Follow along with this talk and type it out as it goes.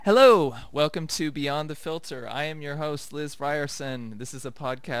Hello, welcome to Beyond the Filter. I am your host, Liz Ryerson. This is a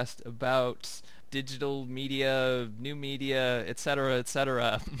podcast about digital media, new media, etc.,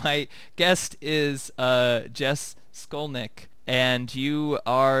 etc. My guest is Jess Skolnick, and you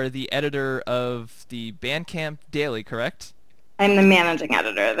are the editor of the Bandcamp Daily, correct? I'm the managing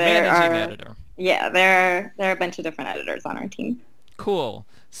editor. Managing editor. There are a bunch of different editors on our team. Cool.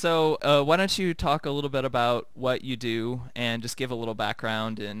 So why don't you talk a little bit about what you do and just give a little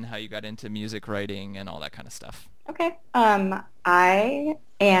background and how you got into music writing and all that kind of stuff. Okay. I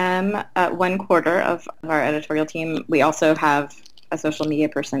am one quarter of our editorial team. We also have a social media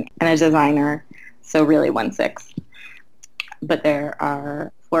person and a designer, so really one sixth. But there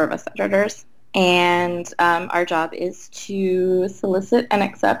are four of us editors. And our job is to solicit and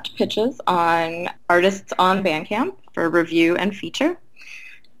accept pitches on artists on Bandcamp for review and feature.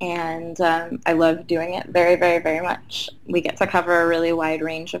 And I love doing it very, very, very much. We get to cover a really wide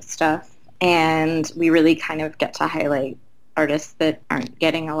range of stuff, and we really kind of get to highlight artists that aren't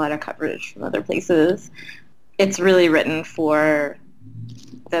getting a lot of coverage from other places. It's really written for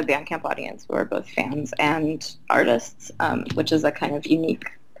the Bandcamp audience, who are both fans and artists, which is a kind of unique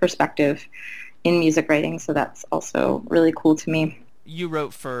perspective in music writing, so that's also really cool to me. You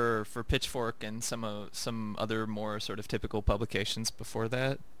wrote for Pitchfork and some other more sort of typical publications before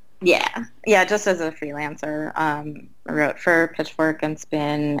that. Yeah, just as a freelancer. I wrote for Pitchfork and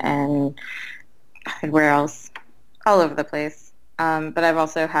Spin and where else? All over the place. But I've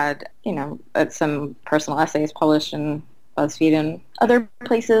also had, some personal essays published in BuzzFeed and other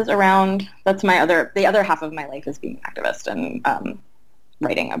places around. That's the other half of my life is being an activist and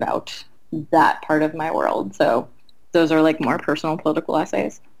writing about that part of my world. So those are like more personal political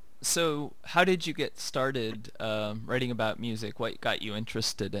essays. So how did you get started writing about music? What got you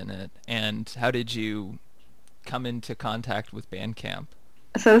interested in it? And how did you come into contact with Bandcamp?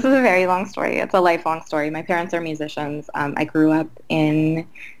 So this is a very long story. It's a lifelong story. My parents are musicians. I grew up in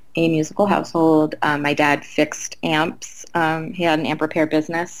a musical household. My dad fixed amps. He had an amp repair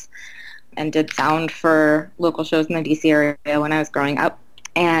business and did sound for local shows in the DC area when I was growing up.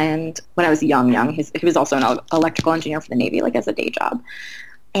 And when I was young, he was also an electrical engineer for the Navy, like as a day job.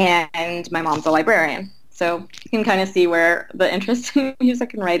 And my mom's a librarian. So you can kind of see where the interest in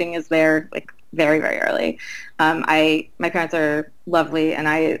music and writing is there, like very, very early. My parents are lovely, and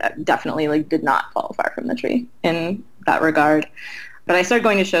I definitely did not fall far from the tree in that regard. But I started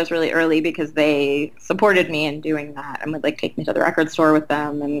going to shows really early because they supported me in doing that and would take me to the record store with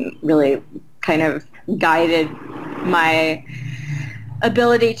them and really kind of guided my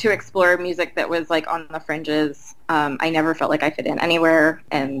ability to explore music that was on the fringes. I never felt like I fit in anywhere,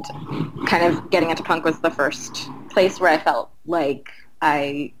 and kind of getting into punk was the first place where I felt like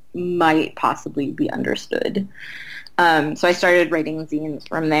I might possibly be understood. So I started writing zines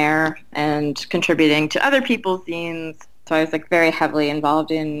from there and contributing to other people's zines. So I was very heavily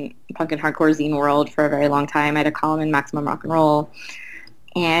involved in punk and hardcore zine world for a very long time. I had a column in Maximum Rock and Roll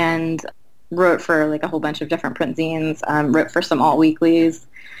and wrote for a whole bunch of different print zines, wrote for some alt weeklies,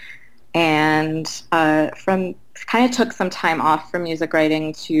 and from kind of took some time off from music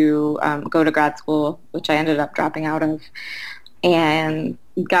writing to go to grad school, which I ended up dropping out of, and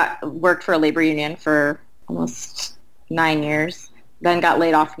worked for a labor union for almost 9 years, then got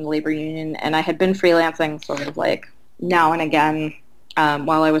laid off from the labor union, and I had been freelancing sort of now and again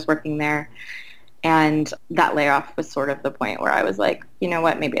while I was working there. And that layoff was sort of the point where I was like, you know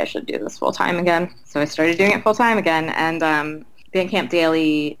what, maybe I should do this full time again. So I started doing it full time again. And Bandcamp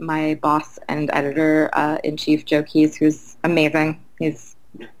Daily, my boss and editor-in-chief, Joe Keys, who's amazing, he's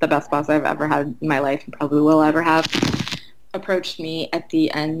the best boss I've ever had in my life and probably will ever have, approached me at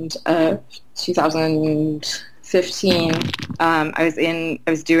the end of 2015. I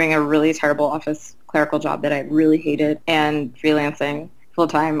was doing a really terrible office clerical job that I really hated and freelancing full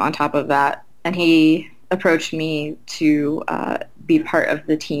time on top of that. And he approached me to be part of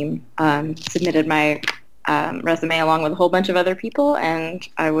the team, submitted my resume along with a whole bunch of other people, and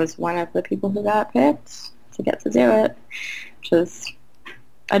I was one of the people who got picked to get to do it, which is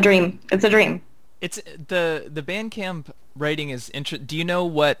a dream. It's a dream. It's the Bandcamp writing is Do you know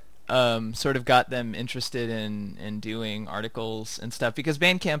what sort of got them interested in doing articles and stuff? Because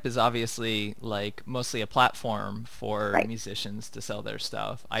Bandcamp is obviously mostly a platform for Right. musicians to sell their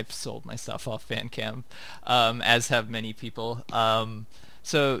stuff. I've sold my stuff off Bandcamp, as have many people.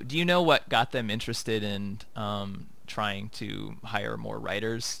 So do you know what got them interested in trying to hire more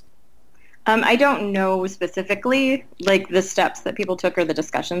writers? I don't know specifically the steps that people took or the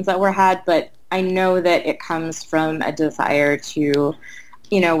discussions that were had, but I know that it comes from a desire to,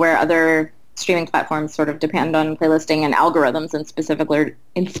 where other streaming platforms sort of depend on playlisting and algorithms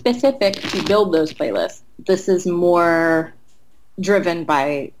in specific to build those playlists. This is more driven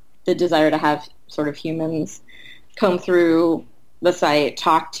by the desire to have sort of humans comb through the site,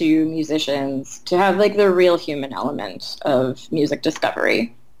 talk to musicians, to have like the real human element of music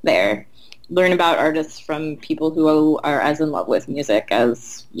discovery there. Learn about artists from people who are as in love with music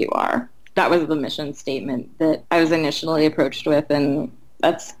as you are. That was the mission statement that I was initially approached with, and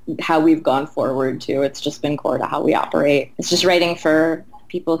that's how we've gone forward too. It's just been core to how we operate. It's just writing for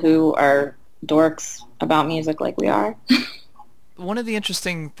people who are dorks about music like we are. One of the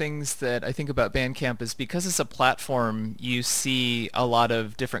interesting things that I think about Bandcamp is because it's a platform, you see a lot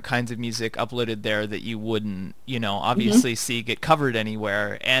of different kinds of music uploaded there that you wouldn't, obviously see get covered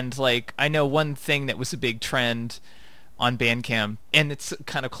anywhere. And like, I know one thing that was a big trend on Bandcamp, and it's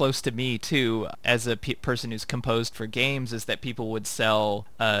kind of close to me too, as a person who's composed for games, is that people would sell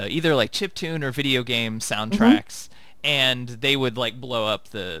either like chiptune or video game soundtracks. And they would like blow up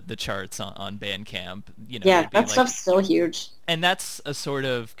the charts on Bandcamp. Yeah, that stuff's still huge. And that's a sort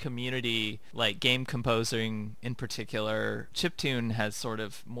of community, like game composing in particular. Chiptune has sort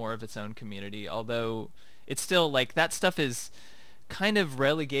of more of its own community, although it's still like that stuff is kind of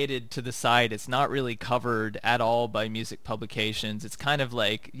relegated to the side. It's not really covered at all by music publications. It's kind of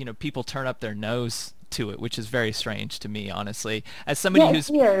like, people turn up their nose to it, which is very strange to me, honestly. As somebody who's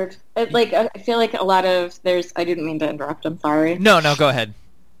weird. I feel like a lot of I didn't mean to interrupt. I'm sorry. No, go ahead.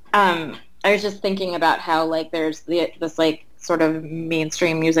 I was just thinking about how like there's this like sort of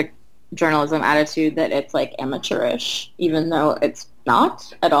mainstream music journalism attitude that it's like amateurish, even though it's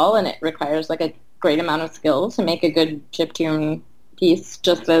not at all, and it requires like a great amount of skill to make a good chiptune piece,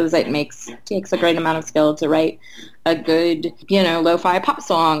 just as it takes a great amount of skill to write a good, lo-fi pop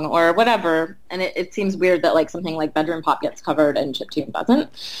song or whatever. And it seems weird that like something like bedroom pop gets covered and chiptune doesn't.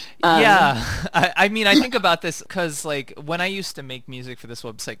 Yeah, I mean, I think about this because like when I used to make music for this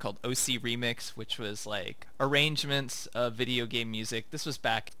website called OC Remix, which was like arrangements of video game music. This was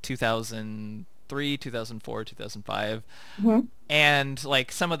back 2003, 2004, 2005. And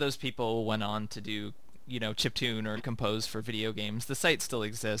like some of those people went on to do chiptune or compose for video games. The site still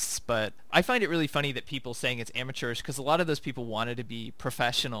exists, but I find it really funny that people saying it's amateurish, because a lot of those people wanted to be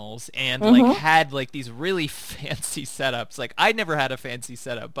professionals and like had like these really fancy setups. Like I never had a fancy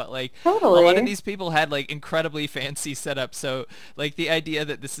setup, but like a lot of these people had like incredibly fancy setups. So like the idea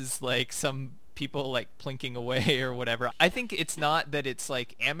that this is like some people like plinking away or whatever, I think it's not that it's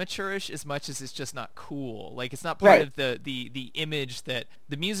like amateurish as much as it's just not cool. Like it's not part of the image that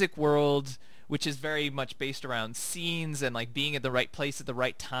the music world, which is very much based around scenes and like being at the right place at the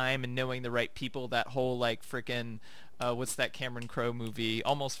right time and knowing the right people, that whole like frickin' what's that Cameron Crowe movie,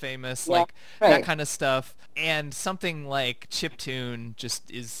 Almost Famous, that kind of stuff. And something like chiptune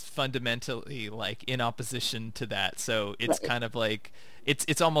just is fundamentally like in opposition to that. So it's kind of like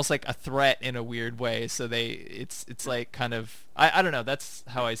it's almost like a threat in a weird way. So it's like kind of I don't know, that's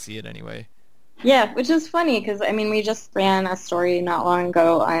how I see it anyway. Yeah, which is funny because I mean we just ran a story not long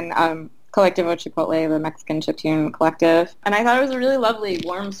ago on Colectivo Chipotle, the Mexican chiptune collective. And I thought it was a really lovely,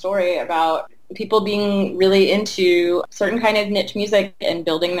 warm story about people being really into certain kind of niche music and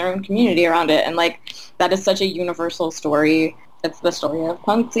building their own community around it. And like, that is such a universal story. It's the story of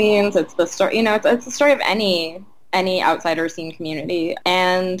punk scenes. It's the story, it's the story of any outsider scene community.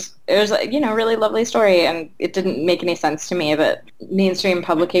 And it was, really lovely story. And it didn't make any sense to me that mainstream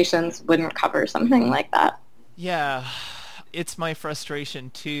publications wouldn't cover something like that. Yeah. It's my frustration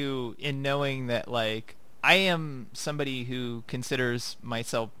too in knowing that like I am somebody who considers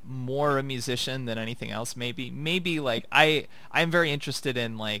myself more a musician than anything else. Maybe like I'm very interested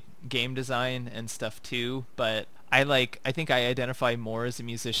in like game design and stuff too, but I think I identify more as a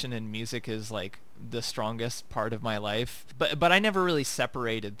musician, and music is like the strongest part of my life. But I never really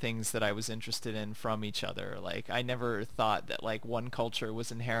separated things that I was interested in from each other. Like I never thought that like one culture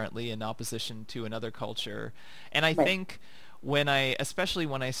was inherently in opposition to another culture. And I think especially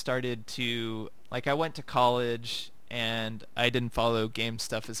when I started to, like I went to college and I didn't follow game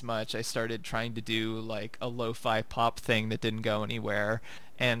stuff as much. I started trying to do like a lo-fi pop thing that didn't go anywhere.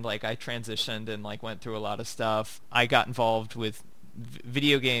 And like I transitioned and like went through a lot of stuff. I got involved with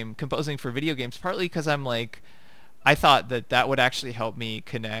composing for video games, partly because I'm like, I thought that would actually help me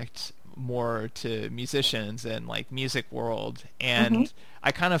connect more to musicians and like music world. And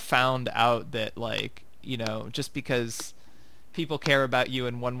I kind of found out that like, just because people care about you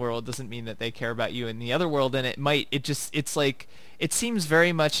in one world doesn't mean that they care about you in the other world, and it's like it seems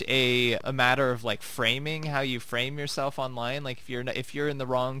very much a matter of like framing how you frame yourself online. Like if you're in the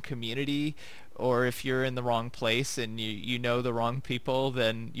wrong community or if you're in the wrong place and you know the wrong people,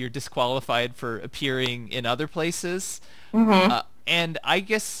 then you're disqualified for appearing in other places. Mm-hmm. And I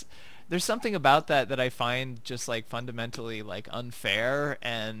guess there's something about that I find just like fundamentally like unfair,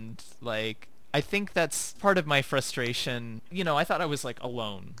 and like I think that's part of my frustration. You know, I thought I was like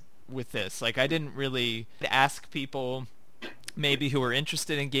alone with this. Like I didn't really ask people maybe who were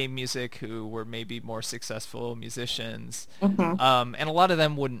interested in game music, who were maybe more successful musicians. Mm-hmm. And a lot of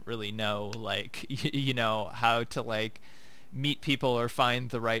them wouldn't really know like you know how to like meet people or find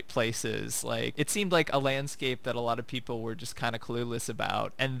the right places. Like it seemed like a landscape that a lot of people were just kind of clueless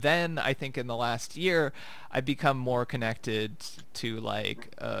about. And then I think in the last year I've become more connected to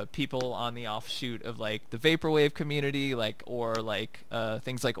like people on the offshoot of like the vaporwave community, like or like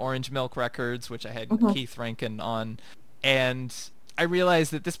things like Orange Milk Records, which I had Mm-hmm. Keith Rankin on. And I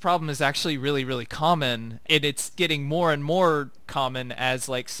realized that this problem is actually really, really common, and it's getting more and more common as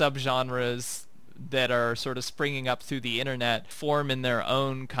like subgenres that are sort of springing up through the internet form in their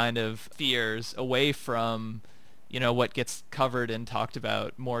own kind of spheres away from, you know, what gets covered and talked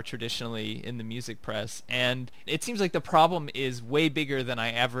about more traditionally in the music press. And it seems like the problem is way bigger than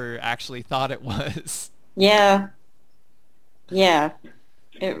I ever actually thought it was. Yeah. Yeah.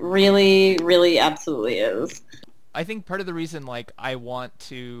 It really, really absolutely is. I think part of the reason like I want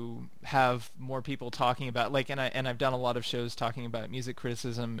to have more people talking about like and I've done a lot of shows talking about music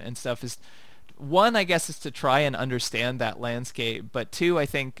criticism and stuff is one, I guess, is to try and understand that landscape, but two, I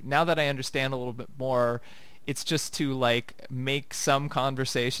think now that I understand a little bit more, it's just to like make some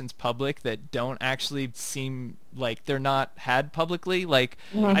conversations public that don't actually seem like they're not had publicly. Like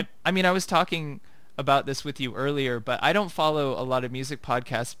Mm-hmm. I mean I was talking about this with you earlier, but I don't follow a lot of music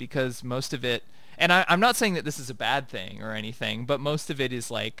podcasts because most of it, and I'm not saying that this is a bad thing or anything, but most of it is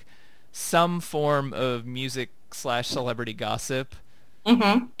like some form of music slash celebrity gossip,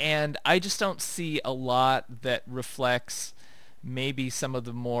 Mm-hmm. and I just don't see a lot that reflects maybe some of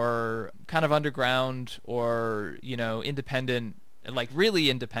the more kind of underground or, you know, independent, like really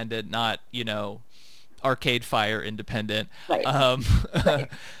independent, not, you know, Arcade Fire independent. Right. Um, Right.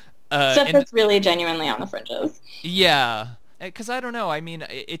 Stuff and that's really genuinely on the fringes. yeah, because I don't know. I mean,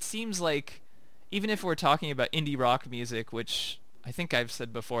 it seems like even if we're talking about indie rock music, which I think I've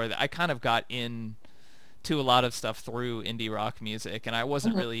said before, that I kind of got in to a lot of stuff through indie rock music, and I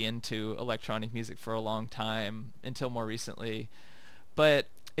wasn't Mm-hmm. really into electronic music for a long time until more recently. But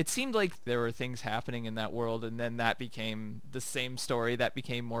it seemed like there were things happening in that world, and then that became the same story that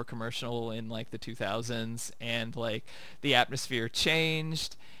became more commercial in like the 2000s, and like the atmosphere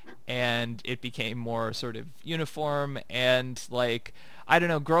changed and it became more sort of uniform. And like I don't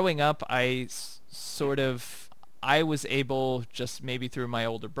know, growing up sort of I was able, just maybe through my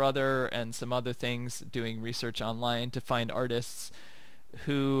older brother and some other things, doing research online, to find artists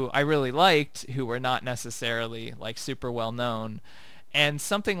who I really liked who were not necessarily like super well known. And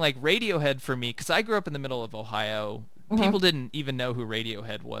something like Radiohead for me, because I grew up in the middle of Ohio, Mm-hmm. people didn't even know who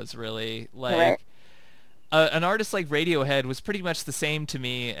Radiohead was really. Right. Like an artist like Radiohead was pretty much the same to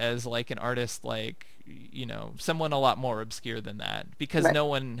me as like an artist like, you know, someone a lot more obscure than that, because Right. no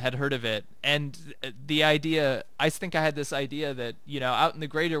one had heard of it. And the idea, I think I had this idea that, you know, out in the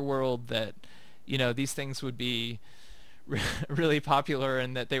greater world that, you know, these things would be really popular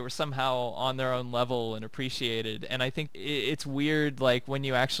and that they were somehow on their own level and appreciated. And I think it's weird, like when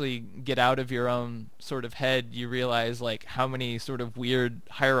you actually get out of your own sort of head, you realize like how many sort of weird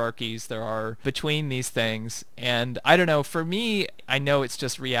hierarchies there are between these things. And I don't know, for me, I know it's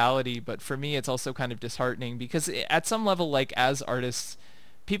just reality, but for me it's also kind of disheartening because at some level, like as artists,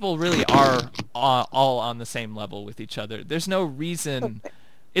 people really are all on the same level with each other. There's no reason,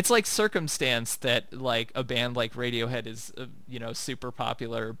 it's like circumstance that like a band like Radiohead is you know, super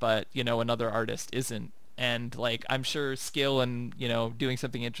popular, but you know, another artist isn't. And like I'm sure skill and, you know, doing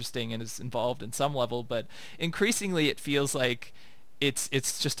something interesting and is involved in some level, but increasingly it feels like it's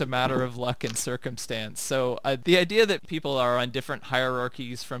just a matter of luck and circumstance. So the idea that people are on different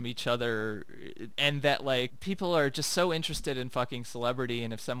hierarchies from each other, and that like people are just so interested in fucking celebrity,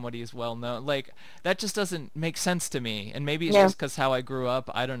 and if somebody is well known, like that just doesn't make sense to me. And maybe it's Yeah. just because how I grew up.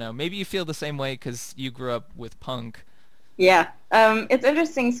 I don't know. Maybe you feel the same way because you grew up with punk. Yeah. It's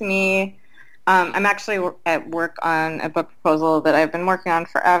interesting to me. I'm actually at work on a book proposal that I've been working on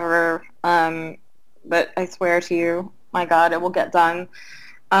forever. But I swear to you, my God, it will get done.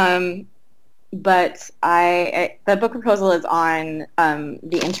 Um, but the book proposal is on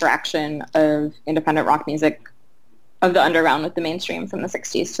the interaction of independent rock music of the underground with the mainstream from the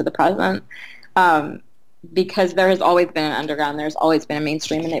 60s to the present. Because there has always been an underground, there's always been a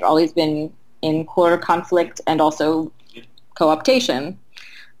mainstream, and they've always been in core conflict and also co-optation.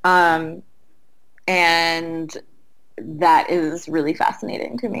 And that is really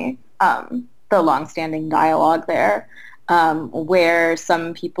fascinating to me. The longstanding dialogue there, where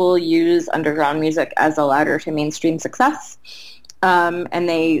some people use underground music as a ladder to mainstream success. And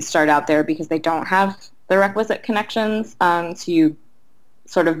they start out there because they don't have the requisite connections. So you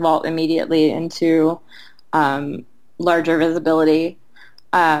sort of vault immediately into larger visibility.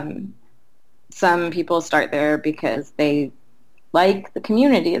 Some people start there because they like the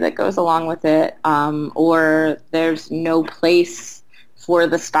community that goes along with it, or there's no place for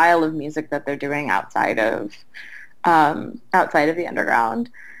the style of music that they're doing outside of the underground.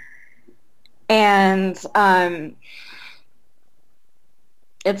 And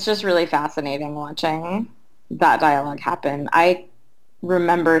it's just really fascinating watching that dialogue happen. I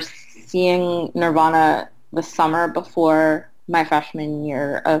remember seeing Nirvana the summer before my freshman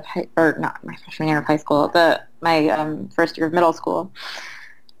year of not my freshman year of high school, my first year of middle school,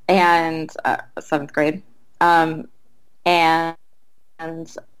 and seventh grade. And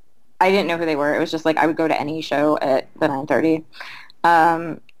I didn't know who they were. It was just like I would go to any show at the 9:30,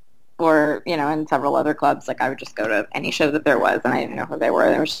 or in several other clubs. Like I would just go to any show that there was, and I didn't know who they were.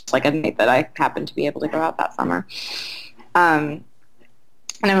 It was just like a night that I happened to be able to go out that summer. And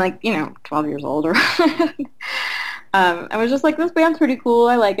I'm like, 12 years old or I was just like, this band's pretty cool.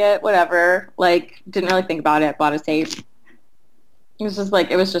 I like it, whatever. Like, didn't really think about it. Bought a tape. It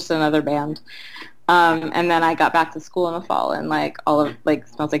was just another band. And then I got back to school in the fall, and like all of like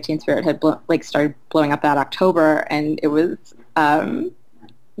Smells Like Teen Spirit had started blowing up that October, and it was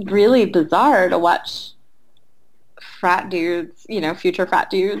really bizarre to watch frat dudes, future frat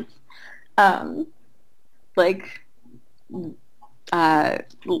dudes,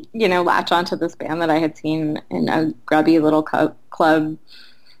 latch onto this band that I had seen in a grubby little club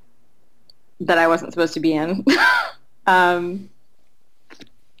that I wasn't supposed to be in,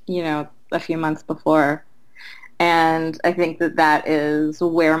 a few months before. And I think that is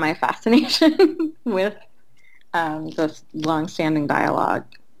where my fascination with this long-standing dialogue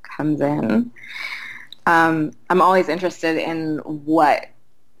comes in. I'm always interested in what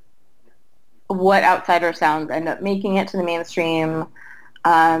outsider sounds end up making it to the mainstream.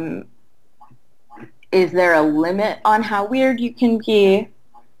 Is there a limit on how weird you can be?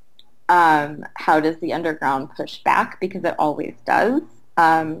 How does the underground push back? Because it always does.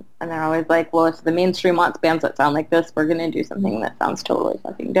 And they're always like, well, if the mainstream wants bands that sound like this, we're going to do something that sounds totally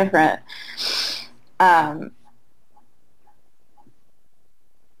fucking different. And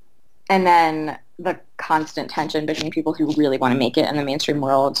then the constant tension between people who really want to make it in the mainstream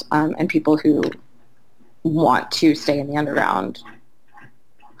world, and people who want to stay in the underground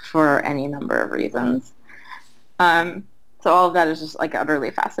for any number of reasons. So all of that is just like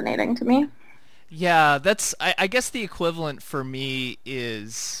utterly fascinating to me. Yeah, I guess the equivalent for me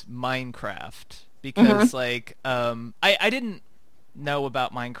is Minecraft, because I didn't know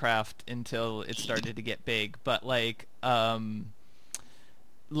about Minecraft until it started to get big, but I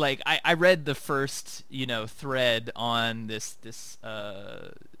read the first, thread on this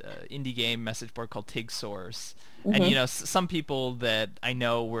indie game message board called Tig Source. Mm-hmm. And, some people that I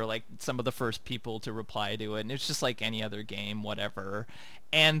know were like some of the first people to reply to it. And it's just like any other game, whatever.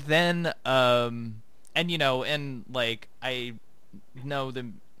 And then, I know I've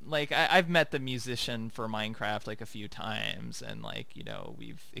met the musician for Minecraft like a few times, and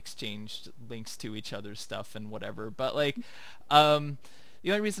we've exchanged links to each other's stuff and whatever. But the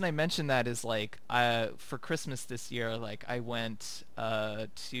only reason I mention that is for Christmas this year, I went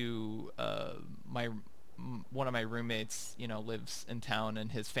to one of my roommates, lives in town,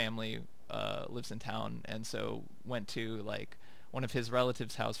 and his family lives in town, and so went to one of his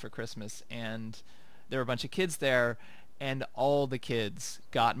relatives' house for Christmas, and there were a bunch of kids there, and all the kids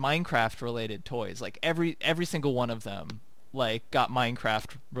got Minecraft related toys. Every single one of them got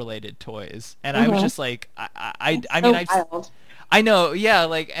Minecraft related toys, and I was just I know, yeah,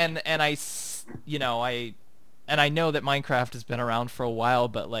 and I know that Minecraft has been around for a while,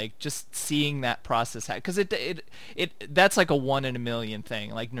 but just seeing that process, because it that's like a 1 in a million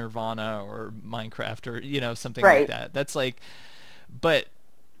thing, like Nirvana or Minecraft or something right. Like that. That's but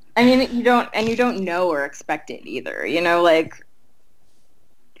I mean, you don't know or expect it either. I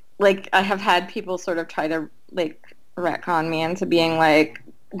have had people sort of try to retcon me into being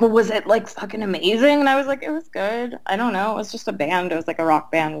But was it like fucking amazing? And I was like, it was good. I don't know. It was just a band. It was like a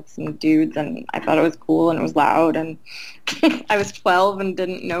rock band with some dudes, and I thought it was cool and it was loud. And I was 12 and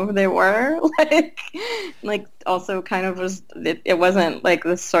didn't know who they were. Like also kind of was. It wasn't like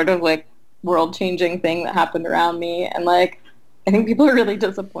this sort of like world changing thing that happened around me. And like, I think people are really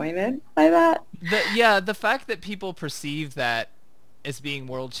disappointed by that. The fact that people perceive that as being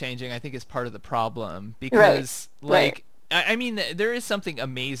world changing, I think is part of the problem Right. because Right. like I mean there is something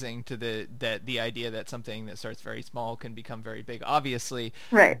amazing to the idea that something that starts very small can become very big, obviously,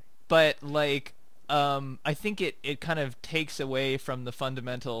 Right. but like I think it kind of takes away from the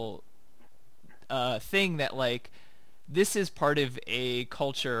fundamental thing that like this is part of a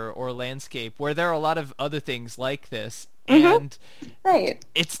culture or landscape where there are a lot of other things like this, Hmm. and Right.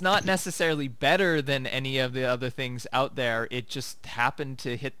 it's not necessarily better than any of the other things out there. It just happened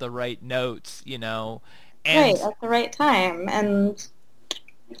to hit the right notes, you know. Right. And At the right time. And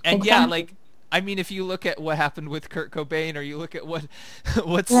yeah, exactly. like I mean, if you look at what happened with Kurt Cobain, or you look at what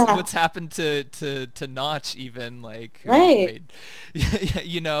Yeah. what's happened to Notch, even like who Right. made,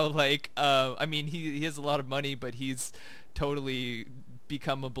 you know, like I mean, he has a lot of money, but he's totally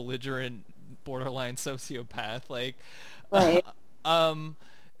become a belligerent, borderline sociopath. Right. Um,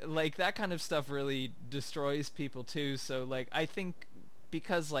 like that kind of stuff really destroys people too. So like I think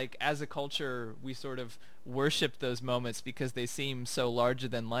because like as a culture we sort of worship those moments because they seem so larger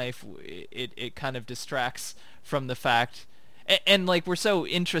than life, it kind of distracts from the fact, and like we're so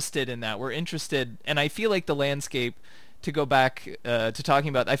interested in that. We're interested, and I feel like the landscape, to go back to talking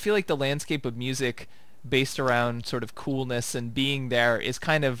about, I feel like the landscape of music based around sort of coolness and being there is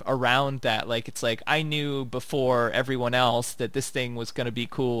kind of around that. Like it's like I knew before everyone else that this thing was going to be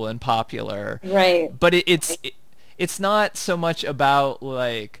cool and popular, Right. but it's not so much about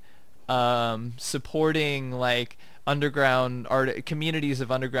like supporting like underground art communities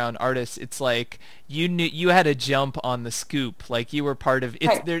of underground artists. It's like you had a jump on the scoop, like you were part of it's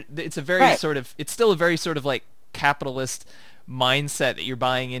Right. there. It's a very Right. sort of, it's still a very sort of like capitalist mindset that you're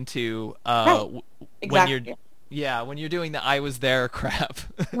buying into Right. when you're, Exactly. yeah, when you're doing the I was there crap.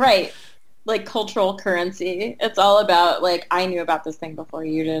 Right. Like cultural currency. It's all about like I knew about this thing before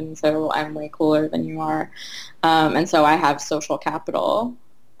you did, and so I'm way cooler than you are. And so I have social capital.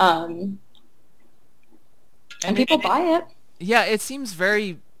 Um, and and people buy it. yeah, it seems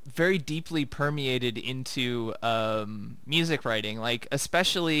very, very deeply permeated into music writing, like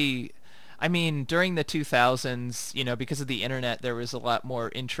especially, I mean, during the 2000s, you know, because of the internet, there was a lot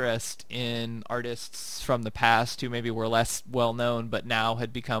more interest in artists from the past who maybe were less well known, but now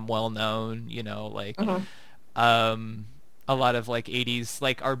had become well known, you know, like Hmm. um, a lot of like 80s,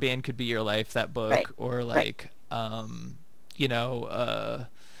 like Our Band Could Be Your Life, that Right. book, or Right. like, you know,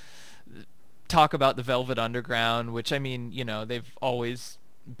 talk about the Velvet Underground, which I mean, you know, they've always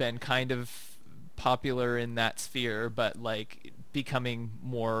been kind of popular in that sphere, but like becoming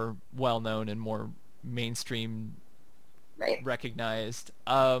more well known and more mainstream Right. recognized.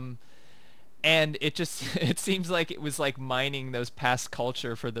 And it just it seems like it was like mining those past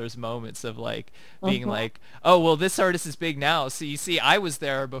culture for those moments of like being Hmm. like, oh well, this artist is big now, so you see I was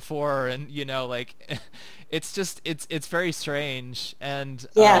there before, and you know, like it's just it's very strange. And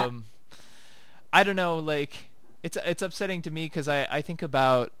Yeah. I don't know, like it's upsetting to me because I think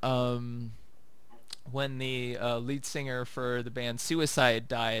about when the lead singer for the band Suicide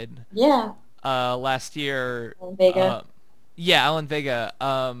died Yeah. last year. Vega. Uh, yeah, Alan Vega.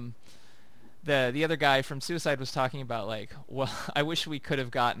 The other guy from Suicide was talking about like, well, I wish we could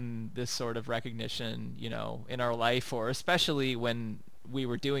have gotten this sort of recognition, you know, in our life, or especially when we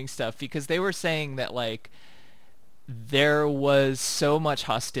were doing stuff, because they were saying that like there was so much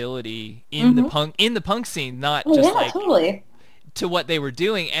hostility Hmm. in the punk scene, not Oh just yeah, like totally. to what they were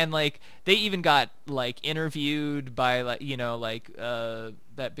doing. And like they even got like interviewed by like, you know, like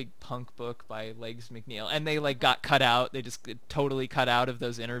that big punk book by Legs McNeil, and they like got cut out. They just totally cut out of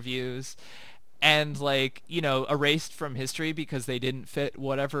those interviews, and like, you know, erased from history because they didn't fit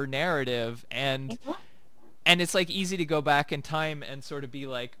whatever narrative. Mhm. And it's like easy to go back in time and sort of be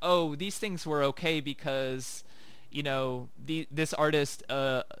like, oh, these things were okay because, you know, this artist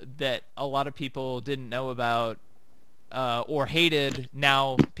that a lot of people didn't know about or hated,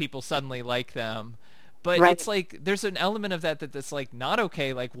 now people suddenly like them. But Right. it's like there's an element of that that's like not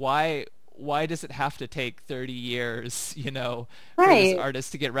okay. Like why does it have to take 30 years, you know, for this Right.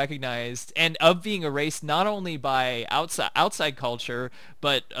 artist to get recognized, and of being erased not only by outside culture,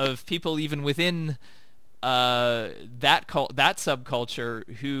 but of people even within that subculture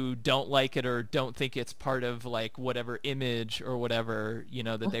who don't like it or don't think it's part of like whatever image or whatever, you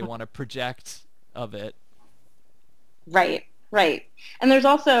know, that they Mhm. want to project of it. Right. Right. And there's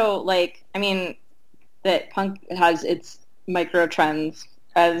also like, I mean, that punk has its micro trends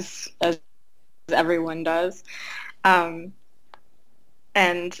as everyone does. Um,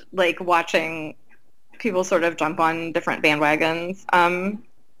 and like watching people sort of jump on different bandwagons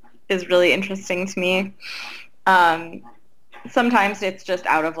is really interesting to me. Um, Sometimes it's just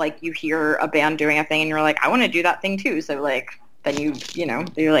out of like you hear a band doing a thing and you're like, I want to do that thing too. So like then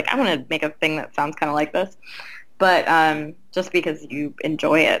you're like, I want to make a thing that sounds kind of like this. But just because you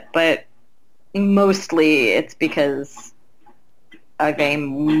enjoy it. But mostly it's because of a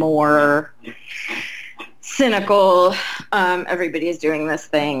more cynical, everybody's doing this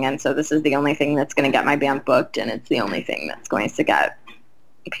thing, and so this is the only thing that's going to get my band booked, and it's the only thing that's going to get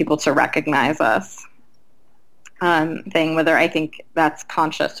people to recognize us thing, whether I think that's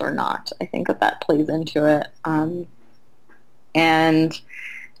conscious or not. I think that plays into it. And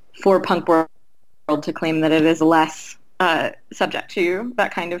for punk world to claim that it is less subject to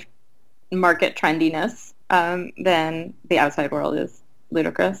that kind of market trendiness than the outside world is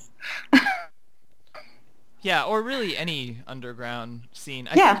ludicrous. Yeah, or really any underground scene.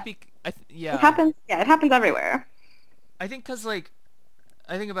 Yeah. Yeah. It happens. Yeah, it happens everywhere. I think because like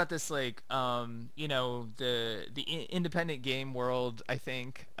I think about this like the independent game world. I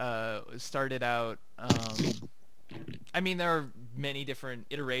think started out. I mean, there are many different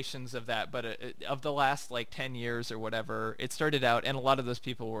iterations of that, but of the last like 10 years or whatever, it started out, and a lot of those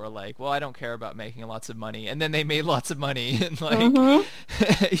people were like, well, I don't care about making lots of money. And then they made lots of money, and like,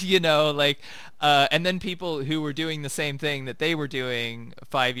 and then people who were doing the same thing that they were doing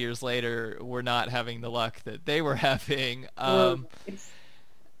 5 years later were not having the luck that they were having.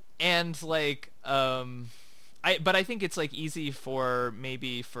 And like, but I think it's like easy for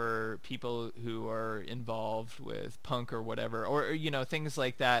people who are involved with punk or whatever, or things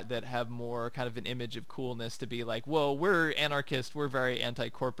like that have more kind of an image of coolness to be like, well, we're anarchist, we're very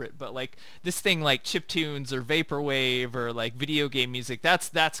anti-corporate, but like this thing like chiptunes or vaporwave or like video game music,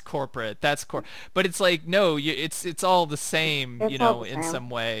 that's corporate, but it's like no, it's all the same, in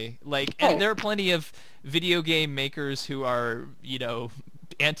some way. Like, and there are plenty of video game makers who are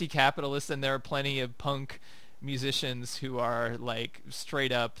anti-capitalist, and there are plenty of punk musicians who are like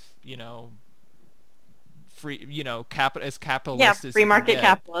straight up, free, as capitalist as free market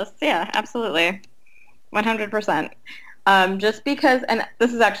capitalists. Yeah, absolutely. 100%. Just because, and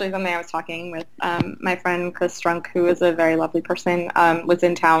this is actually something I was talking with my friend Chris Strunk, who is a very lovely person, was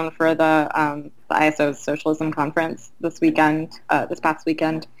in town for the ISO's Socialism Conference this past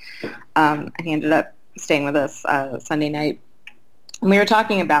weekend. And he ended up staying with us Sunday night. And we were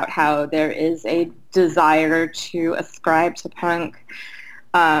talking about how there is a desire to ascribe to punk,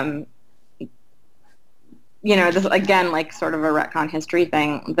 this again, like sort of a retcon history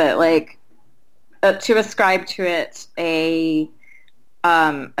thing, that like to ascribe to it a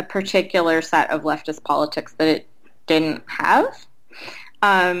particular set of leftist politics that it didn't have.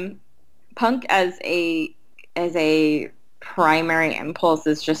 Punk as a primary impulse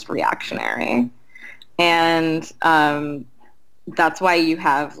is just reactionary, and that's why you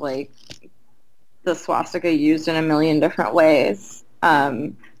have like the swastika used in a million different ways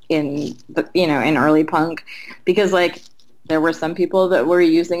in early punk, because like there were some people that were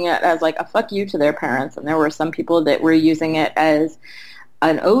using it as like a fuck you to their parents, and there were some people that were using it as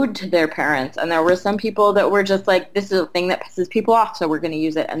an ode to their parents, and there were some people that were just like, this is a thing that pisses people off, so we're going to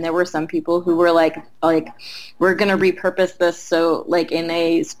use it. And there were some people who were like we're going to repurpose this so like in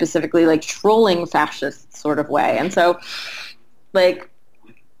a specifically like trolling fascist sort of way. And so like,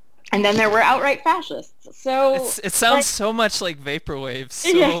 and then there were outright fascists. So it sounds like, so much like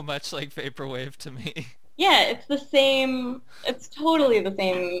vaporwave, much like vaporwave to me. Yeah, it's the same. It's totally the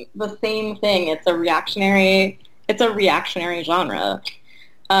same thing. It's a reactionary genre,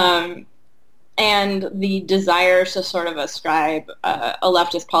 and the desire to sort of ascribe a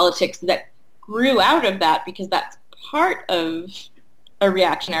leftist politics that grew out of that, because that's part of a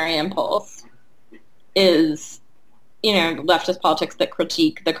reactionary impulse, is leftist politics that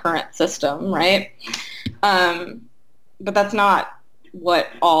critique the current system, right? But that's not what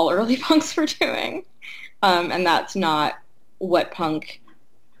all early punks were doing. And that's not what punk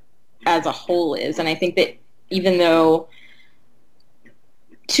as a whole is. And I think that even though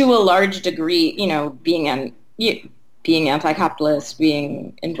to a large degree, being anti-capitalist,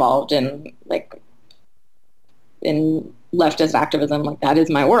 being involved in leftist activism, like that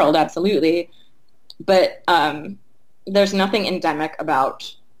is my world, absolutely. But there's nothing endemic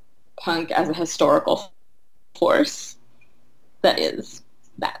about punk as a historical force that is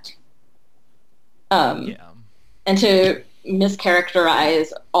that. And to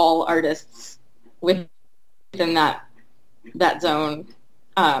mischaracterize all artists within that that zone,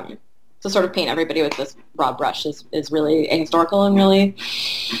 to sort of paint everybody with this broad brush is really ahistorical and really,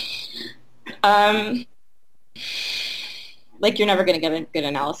 um, like you're never going to get a good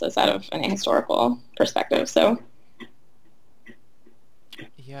analysis out of an ahistorical perspective. So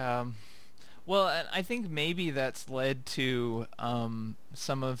Yeah. Well, and I think maybe that's led to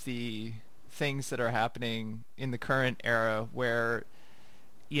some of the things that are happening in the current era where,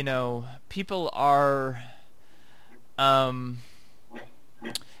 people are um,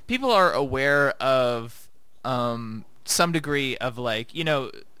 people are aware of some degree of like,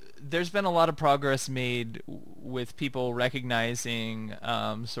 there's been a lot of progress made with people recognizing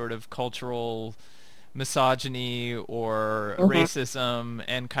sort of cultural misogyny or mhm. racism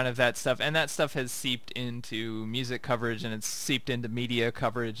and kind of that stuff. And that stuff has seeped into music coverage and it's seeped into media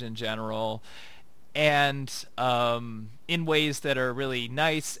coverage in general. And in ways that are really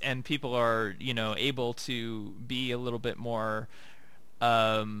nice, and people are, able to be a little bit more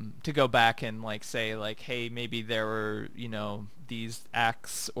to go back and like say like, hey, maybe there were, these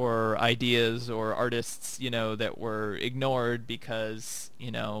acts or ideas or artists, that were ignored because,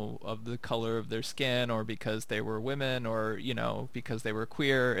 of the color of their skin or because they were women or, because they were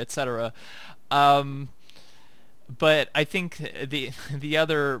queer, etc. Um, but I think the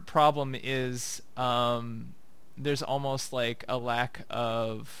other problem is there's almost like a lack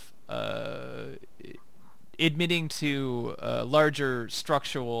of admitting to larger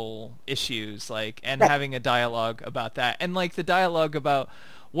structural issues, like, and Right. having a dialogue about that, and like the dialogue about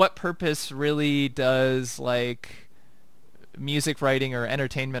what purpose really does like music writing or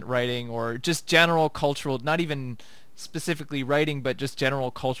entertainment writing or just general cultural, not even specifically writing, but just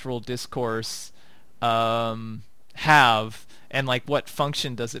general cultural discourse have, and like what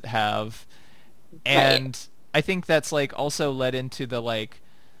function does it have. Right. And I think that's like also led into the like,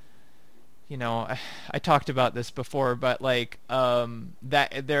 I talked about this before, but like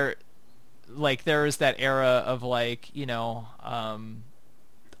that there like there is that era of like,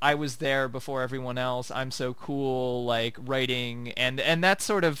 I was there before everyone else, I'm so cool, like writing, and that's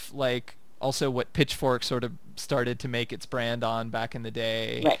sort of like also what Pitchfork sort of started to make its brand on back in the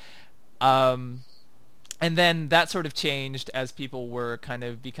day. Right. Um, and then that sort of changed as people were kind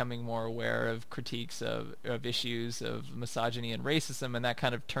of becoming more aware of critiques of issues of misogyny and racism, and that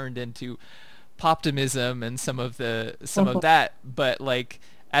kind of turned into poptimism and some of Mhm. that. But like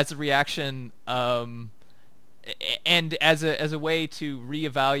as a reaction, and as a way to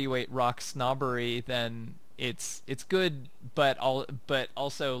reevaluate rock snobbery, then it's good, but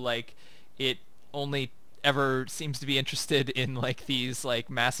also like it only ever seems to be interested in like these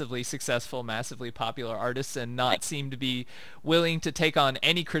like massively successful, massively popular artists, and not seem to be willing to take on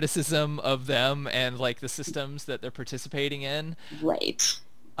any criticism of them and like the systems that they're participating in. Right.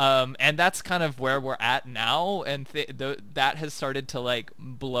 And that's kind of where we're at now, and that has started to like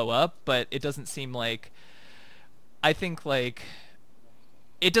blow up, but it doesn't seem like, I think like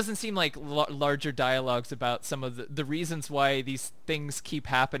it doesn't seem like larger dialogues about some of the reasons why these things keep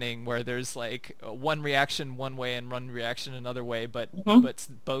happening, where there's like one reaction one way and one reaction another way, but Mhm.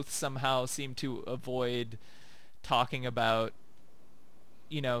 both somehow seem to avoid talking about,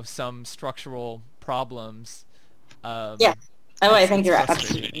 some structural problems. Yeah. Oh, I think It's you're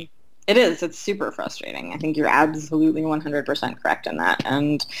frustrating. absolutely. It is. It's super frustrating. I think you're absolutely 100% correct in that.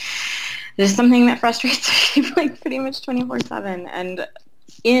 And there's something that frustrates me like pretty much 24/7. And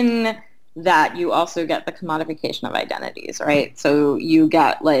in that, you also get the commodification of identities, right? So you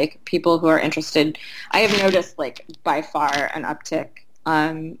get like people who are interested. I have noticed like by far an uptick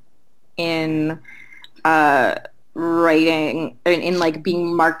in uh, writing in like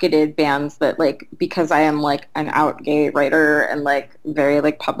being marketed bands that like because I am like an out gay writer and like very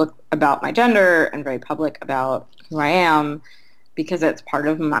like public about my gender and very public about who I am because it's part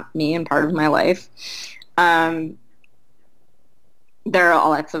of me and part of my life. Um, there are all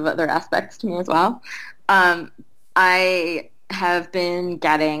lots of other aspects to me as well. Um, I have been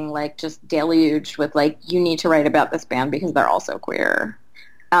getting like just deluged with like you need to write about this band because they're also queer.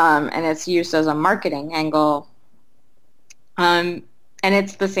 And it's used as a marketing angle. Um, and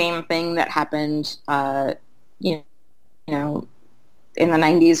it's the same thing that happened, you know, in the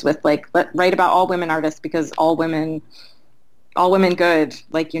 90s with like, write about all women artists because all women good.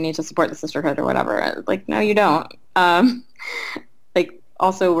 Like you need to support the sisterhood or whatever. Like, no, you don't. Like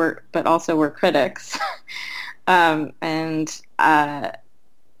also we're critics. And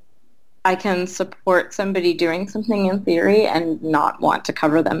I can support somebody doing something in theory and not want to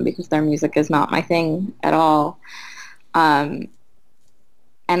cover them because their music is not my thing at all. Um,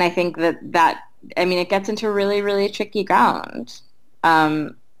 and I think I mean, it gets into really, really tricky ground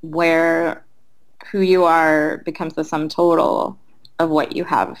where who you are becomes the sum total of what you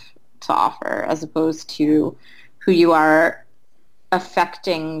have to offer, as opposed to who you are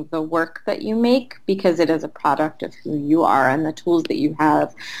affecting the work that you make, because it is a product of who you are and the tools that you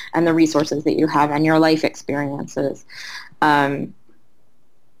have and the resources that you have and your life experiences. And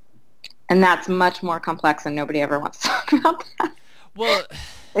that's much more complex, and nobody ever wants to talk about that. Well,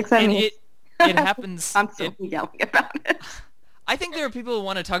 Except and me. it happens. Constantly yelling about it. I think there are people who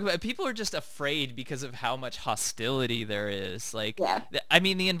want to talk about it. People are just afraid because of how much hostility there is. Like, Yeah. I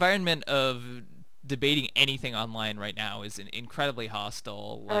mean, the environment of debating anything online right now is incredibly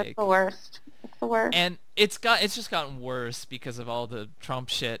hostile. It's Like, the worst. It's the worst. and it's just gotten worse because of all the Trump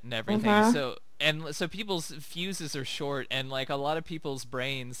shit and everything. Mhm. So people's fuses are short, and like a lot of people's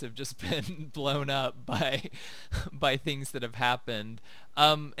brains have just been blown up by by things that have happened.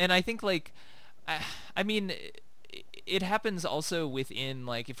 And I think like I mean it happens also within,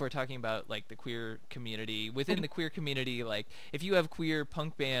 like, if we're talking about like the queer community, within the queer community, like if you have queer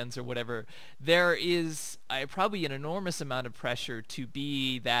punk bands or whatever, there is probably an enormous amount of pressure to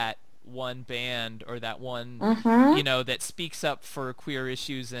be that one band or that one, Mhm. that speaks up for queer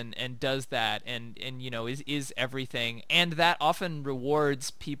issues and does that and is everything, and that often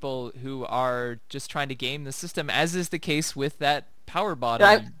rewards people who are just trying to game the system, as is the case with that Power Bottom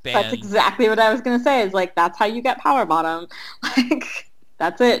That's band. exactly what I was going to say, is like, that's how you get power bottom. Like,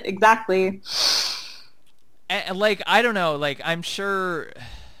 that's it. Exactly. And like, I don't know, like, I'm sure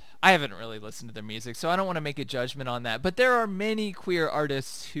I haven't really listened to their music, so I don't want to make a judgment on that. But there are many queer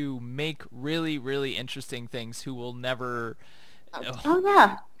artists who make really, really interesting things who will never Oh,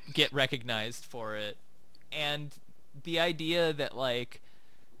 yeah. get recognized for it. And the idea that, like,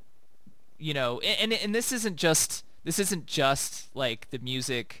 and this isn't just like the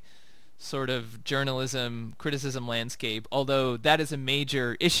music sort of journalism criticism landscape, although that is a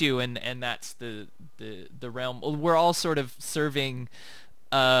major issue, and that's the realm. We're all sort of serving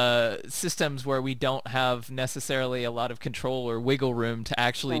systems where we don't have necessarily a lot of control or wiggle room to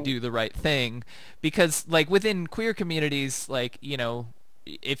actually Right. do the right thing, because like within queer communities, like,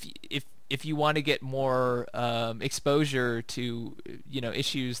 if you want to get more exposure to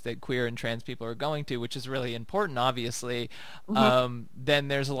issues that queer and trans people are going to, which is really important, obviously, Mhm. then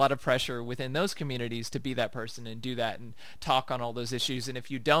there's a lot of pressure within those communities to be that person and do that and talk on all those issues. And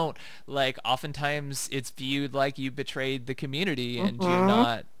if you don't, like, oftentimes it's viewed like you betrayed the community and you're Mhm.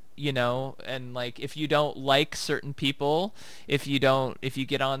 not, and like if you don't like certain people, if you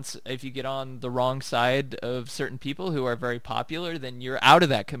get on the wrong side of certain people who are very popular, then you're out of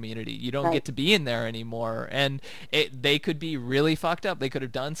that community. You don't Right. get to be in there anymore. And they could be really fucked up. They could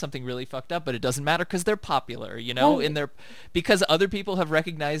have done something really fucked up, but it doesn't matter because they're popular, Right. and because other people have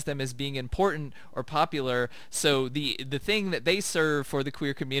recognized them as being important or popular. So the thing that they serve for the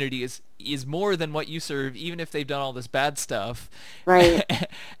queer community is more than what you serve, even if they've done all this bad stuff. Right.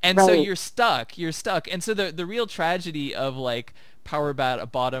 And so Right. you're stuck. And so the real tragedy of like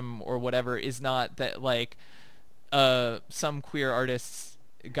Bottom or whatever is not that like some queer artists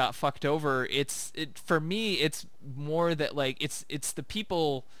got fucked over. For me, it's more that like it's the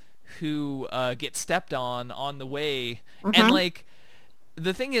people who get stepped on the way. And Mhm. like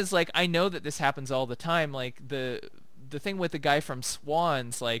the thing is, like, I know that this happens all the time. Like the thing with the guy from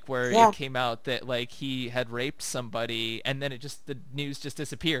Swans, like where Yeah. it came out that like he had raped somebody, and then the news just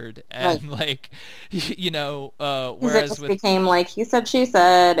disappeared, Right. and like Because it whereas just with became like he said, she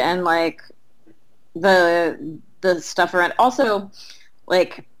said, and like the stuff around. Also,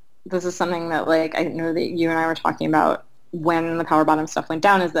 like, this is something that like I know that you and I were talking about when the power bottom stuff went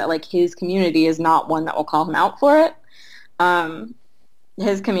down, is that like his community is not one that will call him out for it. Um,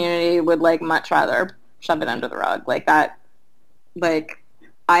 his community would like much rather shove it under the rug like that. Like,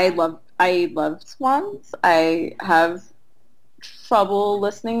 I love Swans. I have trouble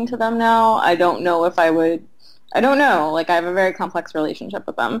listening to them now. I don't know if I would. I don't know. Like, I have a very complex relationship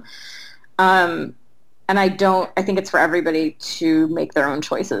with them. Um, and I don't. I think it's for everybody to make their own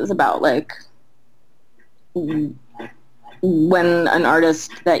choices about like when an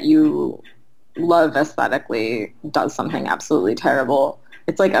artist that you love aesthetically does something absolutely terrible.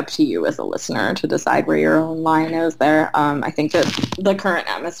 It's like up to you as a listener to decide where your own line is there. I think that the current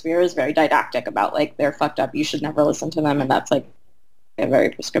atmosphere is very didactic about like they're fucked up, you should never listen to them, and that's like a very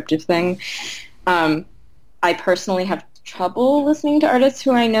prescriptive thing. Um, I personally have trouble listening to artists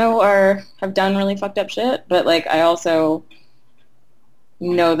who I know have done really fucked up shit, but like I also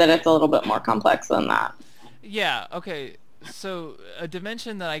know that it's a little bit more complex than that. yeah, okay. So a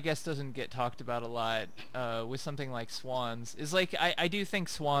dimension that I guess doesn't get talked about a lot with something like Swans is like I do think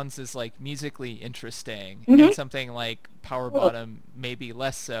Swans is like musically interesting, and Hmm. something like Power Bottom maybe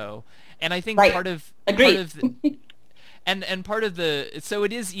less so. And I think Right. part Agreed. of and part of the so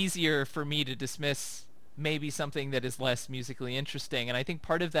it is easier for me to dismiss maybe something that is less musically interesting, and I think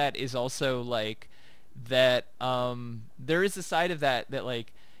part of that is also like that there is a side of that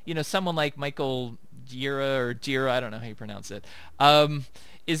like someone like Michael Gira or Gira, I don't know how you pronounce it,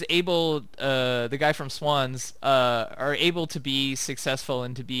 is able the guy from Swans are able to be successful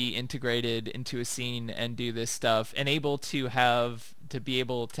and to be integrated into a scene and do this stuff and able to be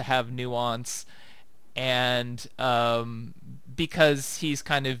able to have nuance and because he's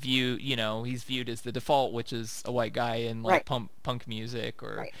kind of he's viewed as the default, which is a white guy in like Right. punk music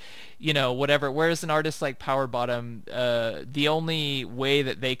or Right. whatever. Whereas an artist like Power Bottom, the only way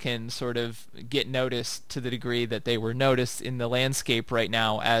that they can sort of get noticed to the degree that they were noticed in the landscape right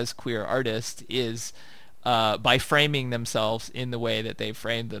now as queer artists is by framing themselves in the way that they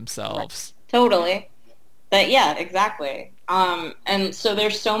framed Right. themselves. Totally. But yeah, exactly. And so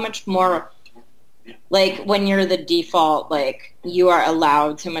there's so much more, like when you're the default, like you are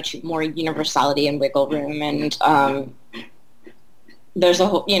allowed so much more universality and wiggle room, and there's a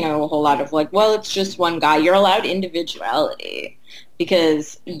whole lot of like, well, it's just one guy. You're allowed individuality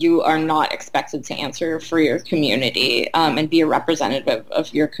because you are not expected to answer for your community, and be a representative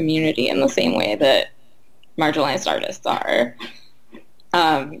of your community in the same way that marginalized artists are.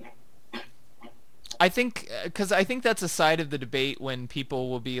 Um, I think because I think that's a side of the debate when people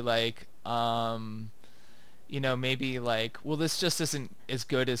will be like, maybe like, well, this just isn't as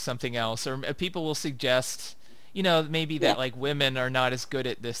good as something else, or people will suggest, maybe yeah, that like women are not as good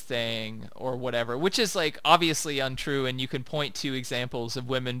at this thing or whatever, which is like obviously untrue, and you can point to examples of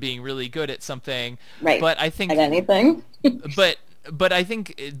women being really good at something, right. but I At think, anything. but I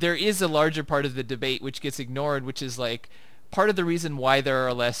think there is a larger part of the debate which gets ignored, which is like part of the reason why there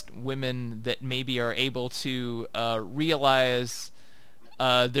are less women that maybe are able to realize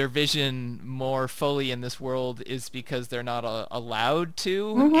their vision more fully in this world is because they're not allowed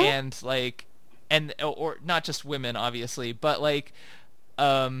to, Hmm. and like, and or not just women obviously, but like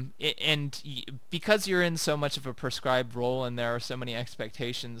because you're in so much of a prescribed role and there are so many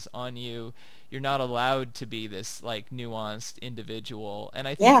expectations on you, you're not allowed to be this like nuanced individual, and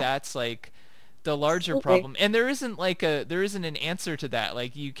I think Yeah, that's like the larger absolutely. problem. And there isn't an answer to that.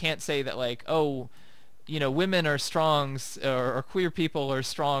 Like you can't say that like, oh, women are strong, or queer people are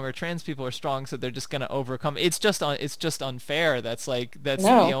strong, or trans people are strong, so they're just going to overcome. It's just unfair. That's like, that's the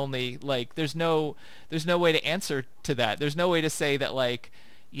No. only, like, there's no way to answer to that. There's no way to say that like,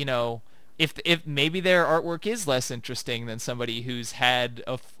 you know, if maybe their artwork is less interesting than somebody who's had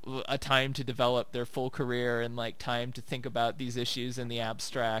a time to develop their full career and like time to think about these issues in the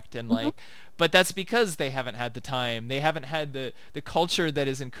abstract, and Hmm. like, but that's because they haven't had the time. They haven't had the culture that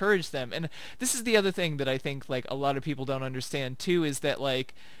has encouraged them. And this is the other thing that I think like a lot of people don't understand too, is that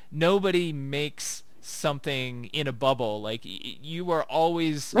like nobody makes something in a bubble. Like you are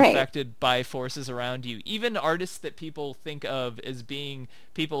always Right. affected by forces around you. Even artists that people think of as being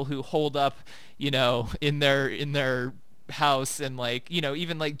people who hold up, in their house, and like,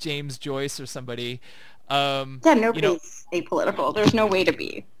 even like James Joyce or somebody, um, Yeah, you know, nobody's apolitical. There's no way to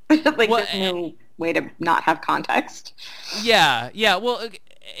be. Like, well, there's no way to not have context. yeah, yeah. Well,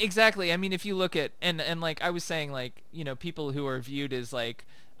 exactly. I mean, if you look at, and like I was saying, like, people who are viewed as like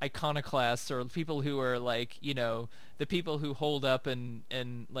iconoclasts, or people who are like, the people who hold up and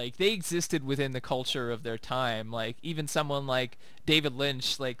like they existed within the culture of their time. Like even someone like David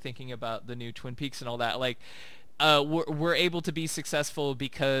Lynch, like thinking about the new Twin Peaks and all that, like were able to be successful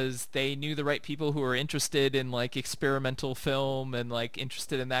because they knew the right people who were interested in like experimental film and like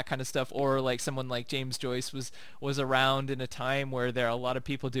interested in that kind of stuff. Or like someone like James Joyce was around in a time where there are a lot of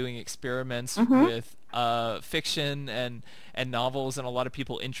people doing experiments Hmm. with fiction and novels, and a lot of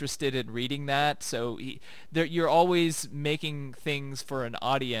people interested in reading that. So you're always making things for an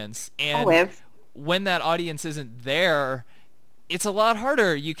audience, and Always. when that audience isn't there, it's a lot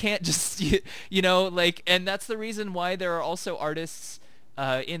harder. You can't just, like, and that's the reason why there are also artists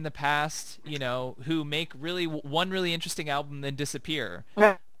in the past, who make one really interesting album then disappear.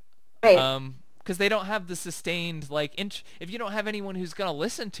 Right. Right. Because they don't have the sustained, like, if you don't have anyone who's gonna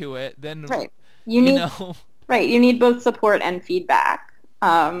listen to it, then, Right. You you need know, Right. You need both support and feedback.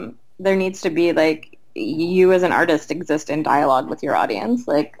 There needs to be like you as an artist exist in dialogue with your audience.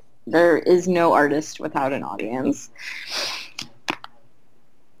 Like there is no artist without an audience.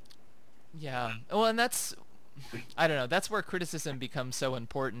 yeah. Well, and that's, I don't know, that's where criticism becomes so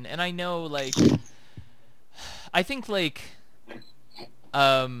important. And I know, like, I think like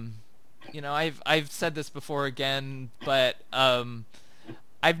um I've said this before again, but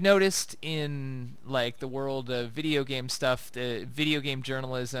I've noticed in like the world of video game stuff, the video game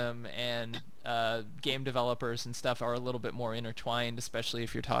journalism and game developers and stuff are a little bit more intertwined, especially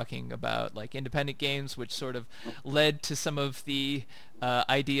if you're talking about like independent games, which sort of led to some of the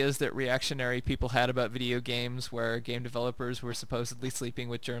ideas that reactionary people had about video games, where game developers were supposedly sleeping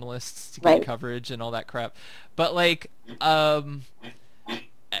with journalists to get Right. coverage and all that crap. But like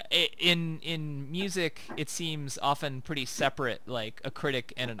in music, it seems often pretty separate, like a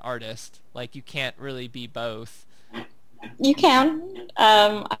critic and an artist. Like you can't really be both. You can.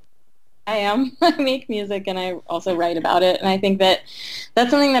 I am. I make music and I also write about it. And I think that that's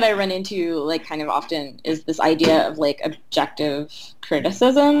something that I run into like kind of often is this idea of like objective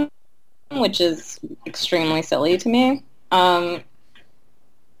criticism, which is extremely silly to me. Of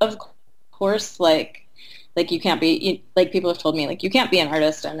course, like you can't be like people have told me like you can't be an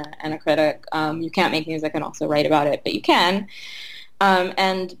artist and a critic. You can't make music and also write about it, but you can.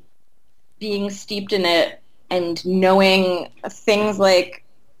 And being steeped in it and knowing things like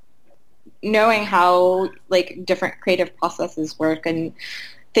knowing how like different creative processes work and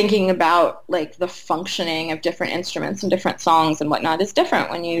thinking about like the functioning of different instruments and different songs and whatnot is different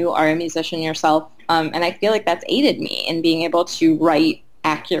when you are a musician yourself. And I feel like that's aided me in being able to write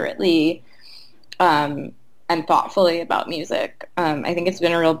accurately and thoughtfully about music. I think it's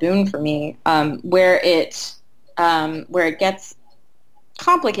been a real boon for me. Where it gets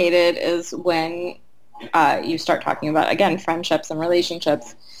complicated is when you start talking about, again, friendships and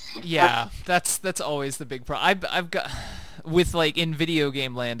relationships. Yeah, that's always the big problem. I've got with like in video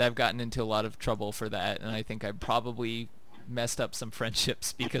game land, I've gotten into a lot of trouble for that, and I think I probably messed up some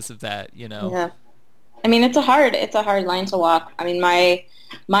friendships because of that. Yeah. I mean, it's a hard line to walk. I mean, my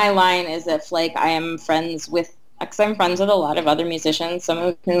line is if like I am friends with, because I'm friends with a lot of other musicians, some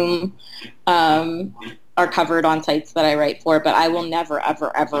of whom are covered on sites that I write for, but I will never,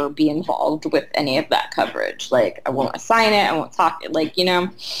 ever, ever be involved with any of that coverage. Like, I won't assign it. I won't talk it. Like,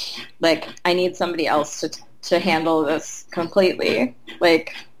 like I need somebody else to handle this completely.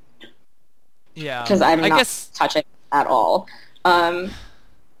 Like, yeah, because I'm I not guess touching at all.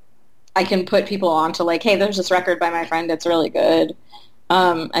 I can put people on to like, hey, there's this record by my friend. It's really good.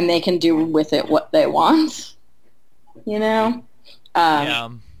 And they can do with it what they want, yeah.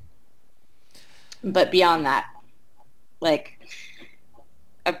 But beyond that, like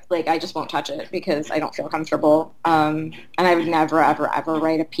I just won't touch it because I don't feel comfortable. And I would never, ever, ever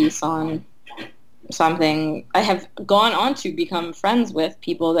write a piece on something. I have gone on to become friends with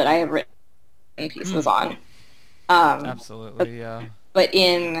people that I have written pieces on. Absolutely, yeah. But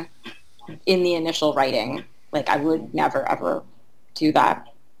in the initial writing, like I would never, ever do that.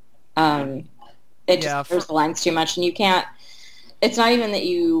 It just blurs the lines too much, and you can't. It's not even that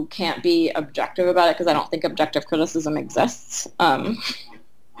you can't be objective about it, because I don't think objective criticism exists. Like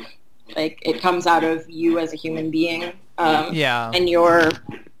it comes out of you as a human being, and your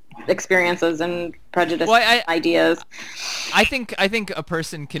experiences and prejudices, ideas. I think a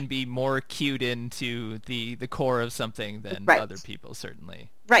person can be more cued into the core of something than other people,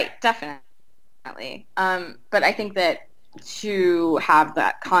 certainly. Right, definitely. But I think that to have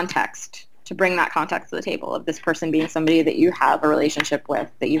that context, to bring that context to the table of this person being somebody that you have a relationship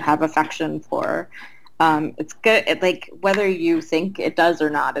with, that you have affection for, it's good. Like whether you think it does or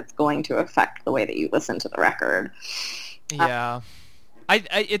not, it's going to affect the way that you listen to the record. Yeah. I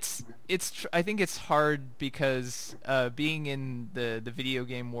think it's hard because being in the video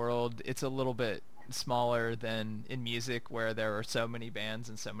game world, it's a little bit smaller than in music, where there are so many bands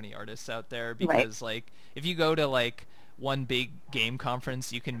and so many artists out there. Because like if you go to like one big game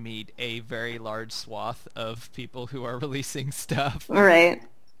conference, you can meet a very large swath of people who are releasing stuff. Right.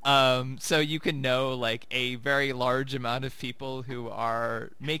 So you can know like a very large amount of people who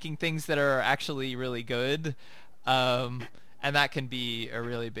are making things that are actually really good. And that can be a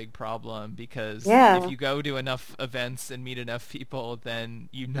really big problem because if you go to enough events and meet enough people, then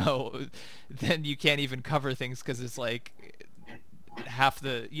then you can't even cover things because it's like half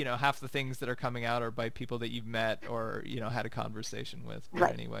the things that are coming out are by people that you've met or had a conversation with.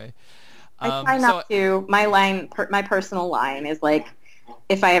 But anyway, I try not to. My personal line is like,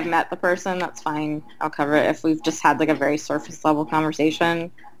 if I have met the person, that's fine. I'll cover it. If we've just had like a very surface level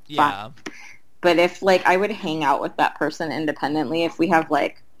conversation, fine. But if like I would hang out with that person independently, if we have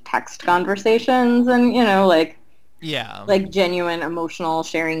like text conversations and like genuine emotional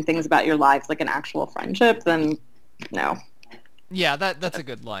sharing things about your lives, like an actual friendship, then no. Yeah, that's a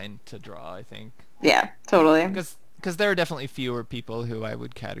good line to draw, I think. Yeah, totally. Because there are definitely fewer people who I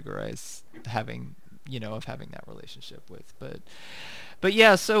would categorize having of having that relationship with. But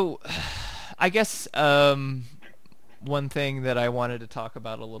yeah, so I guess one thing that I wanted to talk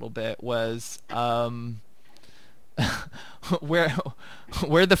about a little bit was where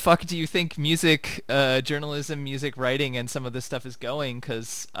where the fuck do you think music journalism, music writing, and some of this stuff is going?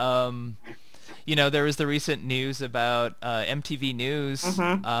 Because there was the recent news about MTV News,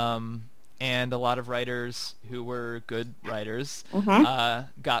 Mm-hmm. and a lot of writers who were good writers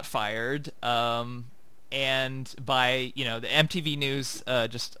Mm-hmm. got fired. And by, the MTV News,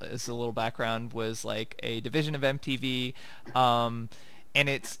 just as a little background, was like a division of MTV. And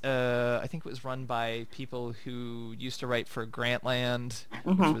it's, I think it was run by people who used to write for Grantland,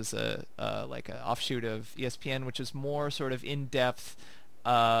 which Mm-hmm. was like an offshoot of ESPN, which is more sort of in-depth,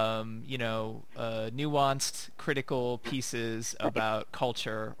 nuanced, critical pieces Right. about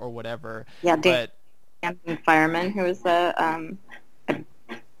culture or whatever. Yeah, But Dan Fireman, who was I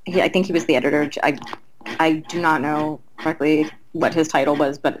think he was the editor. I do not know correctly what his title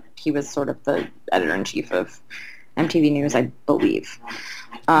was, but he was sort of the editor-in-chief of MTV News, I believe.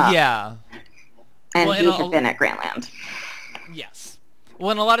 Uh, yeah, and well, he had been at Grantland. yes.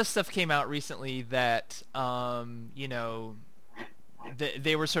 Well, and a lot of stuff came out recently that,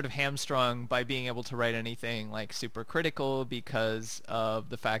 they were sort of hamstrung by being able to write anything like super critical because of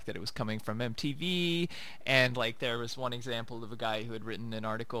the fact that it was coming from MTV. And like there was one example of a guy who had written an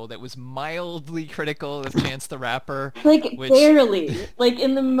article that was mildly critical of Chance the Rapper, Like which barely, like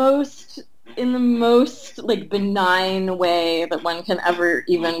in the most like benign way that one can ever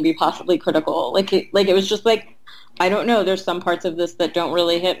even be possibly critical. Like it was just like, I don't know, there's some parts of this that don't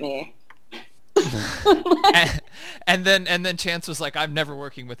really hit me. and then Chance was like, I'm never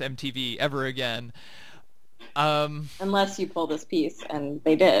working with MTV ever again. Um, Unless you pull this piece, and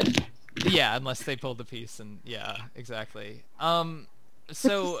they did. yeah, unless they pulled the piece, and yeah, exactly.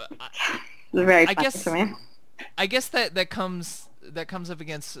 So It's very I funny to guess me. I guess that comes up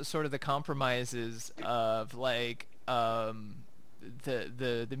against sort of the compromises of like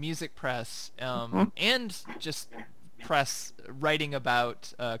the music press, Mhm. and just press writing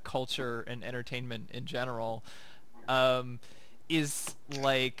about culture and entertainment in general, um, is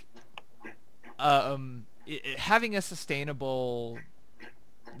like having a sustainable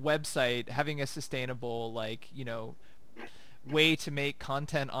website, having a sustainable like way to make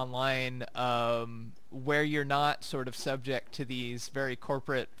content online, where you're not sort of subject to these very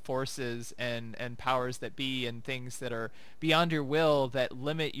corporate forces and powers that be and things that are beyond your will that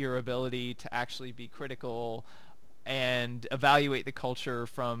limit your ability to actually be critical and evaluate the culture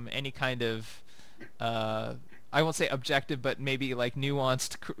from any kind of uh, I won't say objective, but maybe like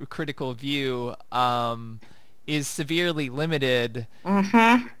nuanced critical view, is severely limited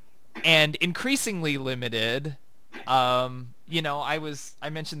Mhm. and increasingly limited. I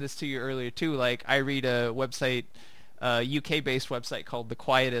mentioned this to you earlier too. Like I read a website, UK-based website called The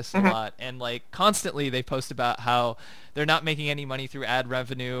Quietist a Mhm. lot, and like constantly they post about how they're not making any money through ad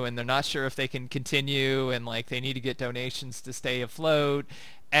revenue, and they're not sure if they can continue, and like they need to get donations to stay afloat.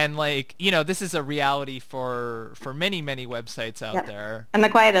 And like this is a reality for many many websites out Yeah. there. And the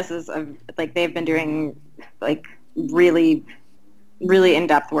Quietus is like they've been doing like really, really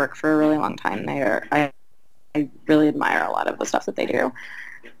in-depth work for a really long time. I really admire a lot of the stuff that they do.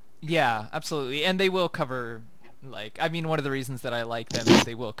 Yeah, absolutely. And they will cover, like, I mean, one of the reasons that I like them is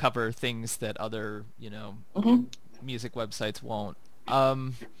they will cover things that other, Hmm. music websites won't.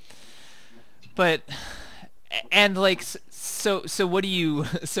 Um, but and like so what do you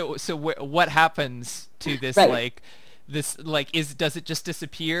what happens to this, Right. like this, like, does it just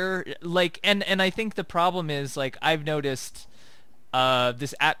disappear, like? And I think the problem is, like, I've noticed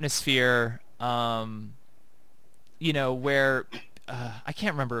this atmosphere, where I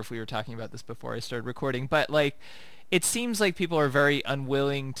can't remember if we were talking about this before I started recording, but like it seems like people are very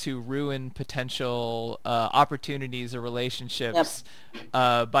unwilling to ruin potential opportunities or Yep. relationships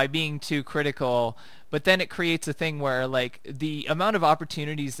by being too critical. But then it creates a thing where like the amount of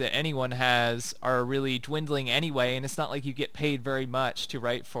opportunities that anyone has are really dwindling anyway, and it's not like you get paid very much to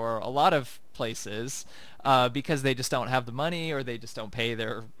write for a lot of places, because they just don't have the money, or they just don't pay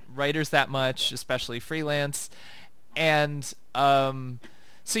their writers that much, especially freelance. And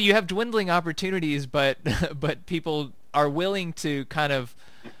so you have dwindling opportunities, but but people are willing to kind of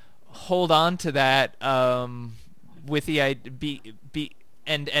hold on to that, with the be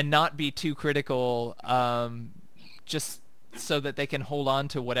and not be too critical, just so that they can hold on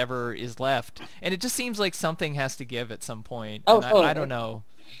to whatever is left. And it just seems like something has to give at some point, Oh, and I don't totally. know.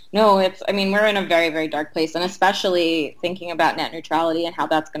 No, I mean, we're in a very, very dark place, and especially thinking about net neutrality and how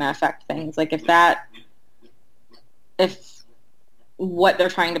that's going to affect things. Like if what they're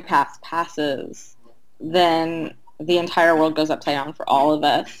trying to pass passes, then the entire world goes upside down for all of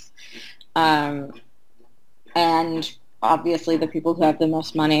us. And obviously the people who have the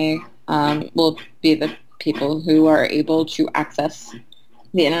most money will be the people who are able to access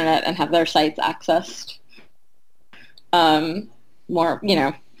the internet and have their sites accessed more,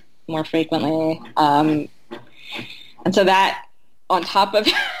 more frequently. And so that, on top of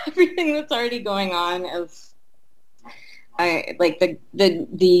everything that's already going on, is like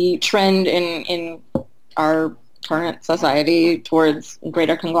the trend in our current society towards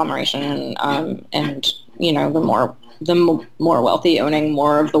greater conglomeration and the more wealthy owning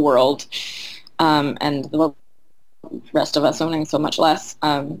more of the world, and the rest of us owning so much less.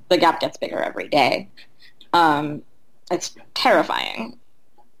 The gap gets bigger every day. It's terrifying.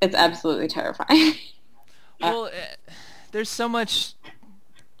 It's absolutely terrifying. Well, there's so much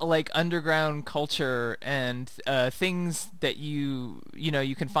like underground culture and things that you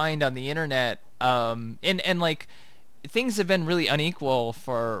can find on the internet, and like things have been really unequal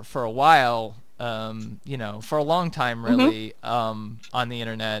for a while, for a long time really, on the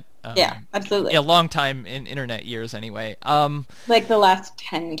internet. Yeah, absolutely. A long time in internet years anyway. Like the last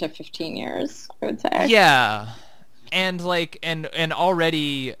 10 to 15 years, I would say. Yeah. And like and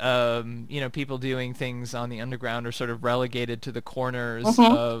already people doing things on the underground are sort of relegated to the corners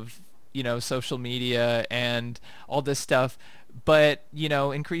of social media and all this stuff. But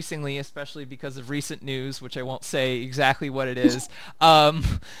increasingly, especially because of recent news, which I won't say exactly what it is, more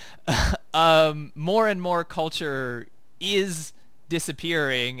and more culture is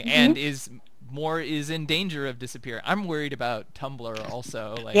disappearing and is in danger of disappearing. I'm worried about Tumblr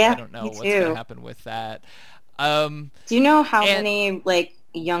also. Like, I don't know what's going to happen with that. Do you know how many like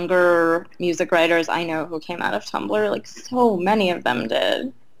younger music writers I know who came out of Tumblr? Like, so many of them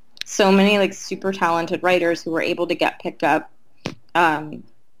did. So many like super talented writers who were able to get picked up, who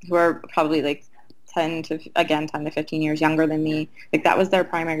are probably like 10 to 15 years younger than me. Like, that was their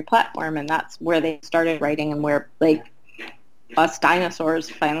primary platform, and that's where they started writing, and where like us dinosaurs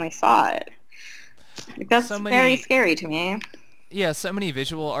finally saw it. Like, that's very scary to me. Yeah, so many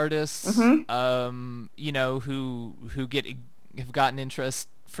visual artists, who have gotten interest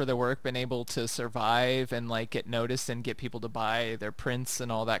for their work, been able to survive and like get noticed and get people to buy their prints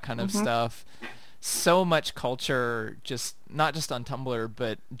and all that kind of stuff. So much culture, just not just on Tumblr,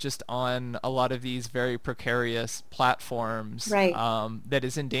 but just on a lot of these very precarious platforms, right. That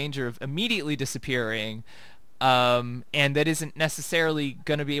is in danger of immediately disappearing. And that isn't necessarily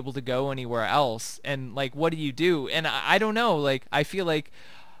going to be able to go anywhere else. And like, what do you do? And I don't know, like, I feel like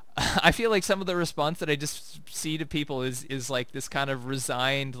some of the response that I just see to people is like this kind of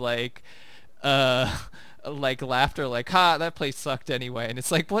resigned, like laughter, like, ha, that place sucked anyway. And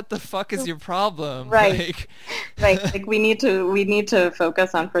it's like, what the fuck is your problem? Right. Like we need to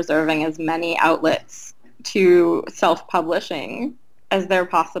focus on preserving as many outlets to self-publishing as there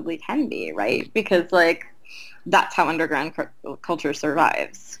possibly can be, right? Because like, that's how underground culture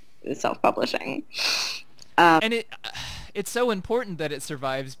survives, is self-publishing. And it's so important that it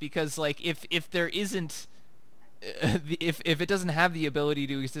survives, because like if there isn't if it doesn't have the ability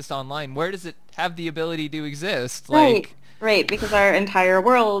to exist online, where does it have the ability to exist? Like, right, because our entire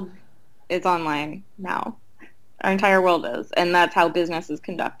world is online now. Our entire world is, and that's how business is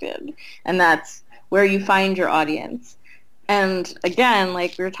conducted, and that's where you find your audience. And again,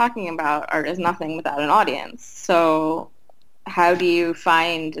 like we were talking about, art is nothing without an audience. So how do you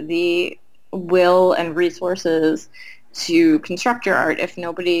find the will and resources to construct your art if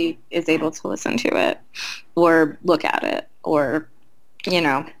nobody is able to listen to it or look at it or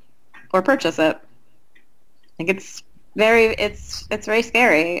purchase it? Like, it's very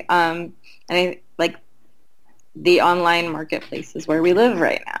scary. And I like the online marketplace is where we live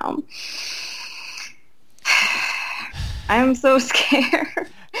right now. I'm so scared.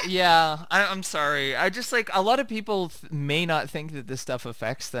 Yeah, I'm sorry. I just like, a lot of people may not think that this stuff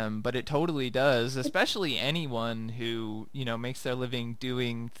affects them, but it totally does, especially anyone who, makes their living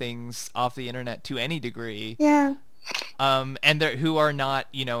doing things off the internet to any degree. Yeah. And who are not,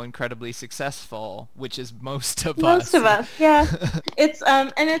 incredibly successful, which is most of us. Most of us, yeah. It's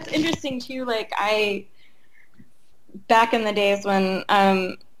and it's interesting too, like back in the days when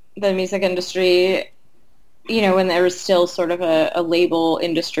the music industry, when there was still sort of a label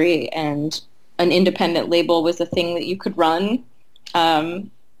industry and an independent label was a thing that you could run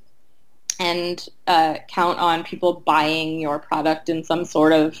and count on people buying your product in some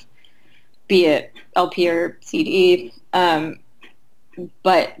sort of, be it LP or CD.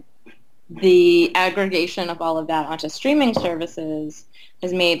 But the aggregation of all of that onto streaming services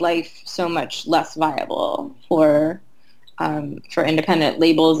has made life so much less viable for independent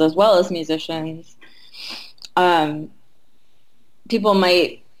labels as well as musicians. Um, People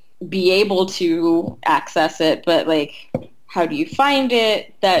might be able to access it, but like, how do you find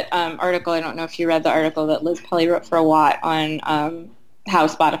it? That article, I don't know if you read the article that Liz Pelly wrote for Watt on how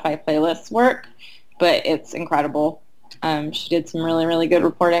Spotify playlists work, but it's incredible. She did some really, really good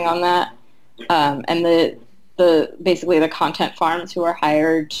reporting on that. And the basically the content farms who are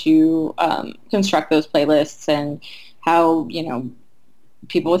hired to construct those playlists, and how,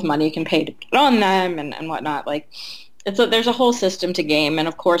 people with money can pay to get on them and whatnot. Like, there's a whole system to game, and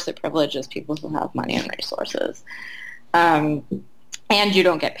of course it privileges people who have money and resources. And you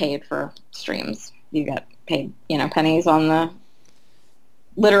don't get paid for streams. You get paid, pennies on the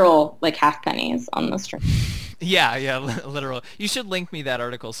literal, like half pennies on the stream. Yeah, literal. You should link me that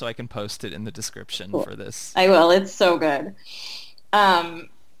article so I can post it in the description Cool. for this. I will. It's so good. And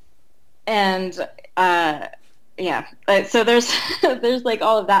yeah, so there's there's like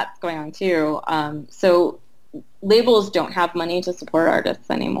all of that going on too. So labels don't have money to support artists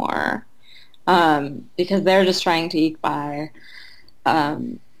anymore, because they're just trying to eke by.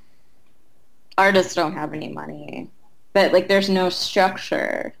 Artists don't have any money, but like there's no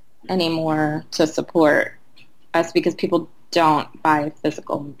structure anymore to support us, because people don't buy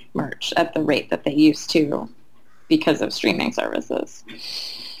physical merch at the rate that they used to because of streaming services.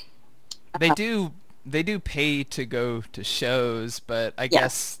 They do pay to go to shows, but I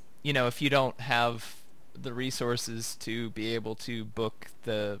guess, if you don't have the resources to be able to book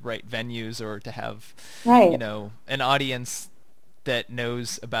the right venues, or to have, Right. An audience that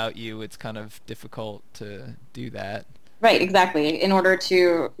knows about you, it's kind of difficult to do that. Right, exactly. In order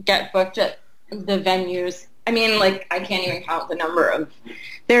to get booked at the venues, I mean, like, I can't even count the number of,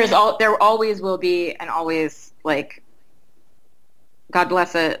 there always will be, and always, like, God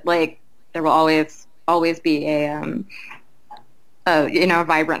bless it, like, there will always be a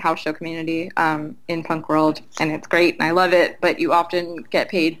vibrant house show community in punk world, and it's great, and I love it, but you often get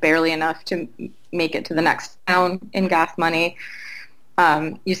paid barely enough to make it to the next town in gas money.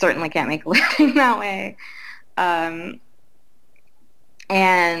 You certainly can't make a living that way.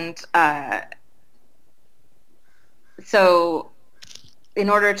 So in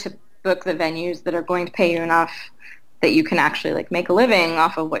order to book the venues that are going to pay you enough that you can actually like make a living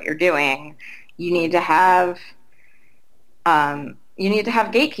off of what you're doing, you need to have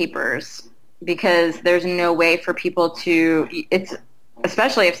gatekeepers, because there's no way for people to,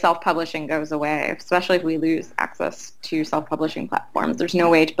 especially if self-publishing goes away, especially if we lose access to self-publishing platforms, there's no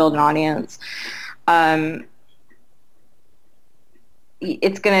way to build an audience.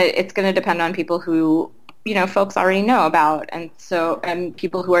 It's gonna depend on people who, folks already know about, and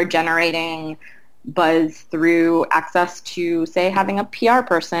people who are generating buzz through access to, say, having a PR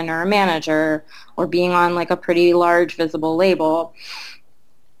person or a manager, or being on like a pretty large visible label.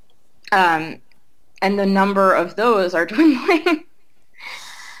 And the number of those are dwindling.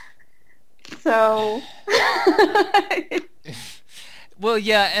 So Well,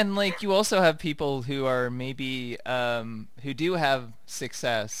 yeah, and like you also have people who are maybe who do have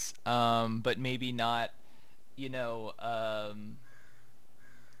success, but maybe not,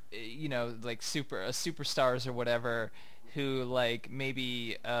 like superstars or whatever, who like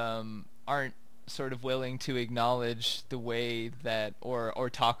maybe aren't sort of willing to acknowledge the way that, or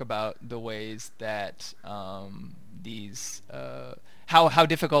talk about the ways that these how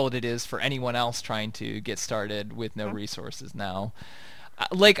difficult it is for anyone else trying to get started with no resources now.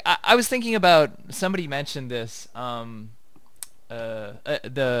 Like I was thinking about, somebody mentioned this, the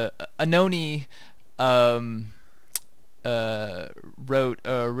Anoni wrote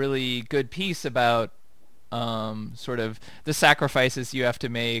a really good piece about sort of the sacrifices you have to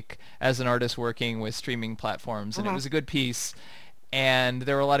make as an artist working with streaming platforms, and it was a good piece, and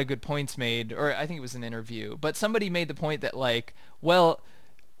there were a lot of good points made, or I think it was an interview, but somebody made the point that like, well,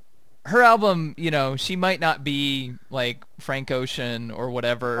 her album, she might not be like Frank Ocean or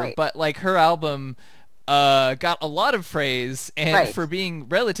whatever, Right. but like her album got a lot of praise, and Right. for being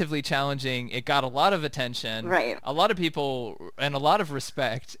relatively challenging, it got a lot of attention, Right. a lot of people, and a lot of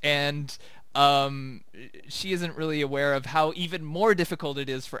respect, and she isn't really aware of how even more difficult it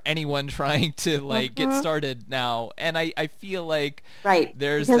is for anyone trying to like get started now. And I feel like Right.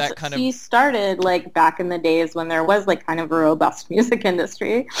 there's Because that kind of, he started like back in the days when there was like kind of a robust music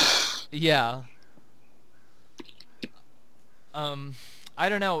industry. yeah. I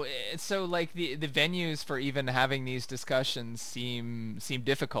don't know. So like the venues for even having these discussions seem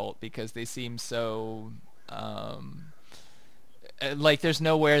difficult, because they seem so like there's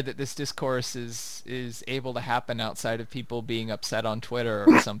nowhere that this discourse is able to happen outside of people being upset on Twitter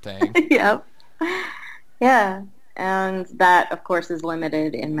or something. Yep. Yeah. And that, of course, is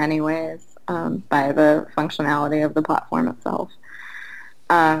limited in many ways. by the functionality of the platform itself.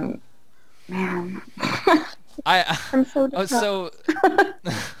 Man, I I'm so oh depressed. so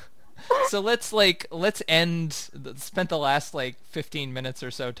so let's spent the last like 15 minutes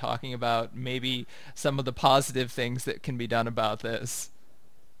or so talking about maybe some of the positive things that can be done about this.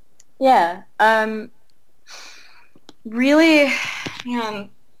 Yeah. Really, man,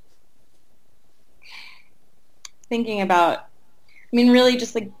 thinking about, I mean, really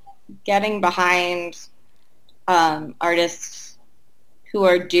just like getting behind artists who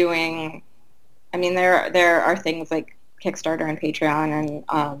are doing, I mean, there are things like Kickstarter and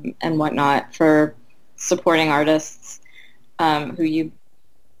Patreon and whatnot for supporting artists who you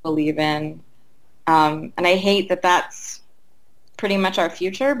believe in. And I hate that that's pretty much our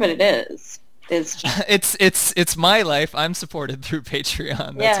future, but it is. It's just, It's my life. I'm supported through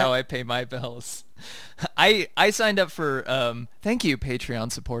Patreon. That's yeah. how I pay my bills. I signed up for thank you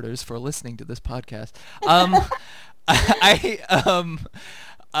Patreon supporters for listening to this podcast. I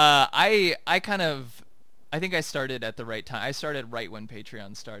I kind of I think I started at the right time. I started right when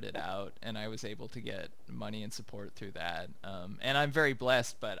Patreon started out, and I was able to get money and support through that. And I'm very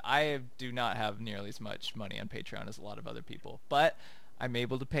blessed, but I do not have nearly as much money on Patreon as a lot of other people. But I'm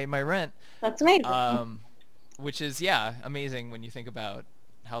able to pay my rent, That's amazing. um, which is, yeah, amazing when you think about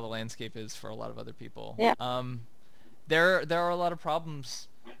how the landscape is for a lot of other people. Yeah. There are a lot of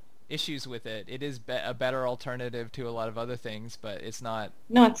issues with it. It is a better alternative to a lot of other things, but it's not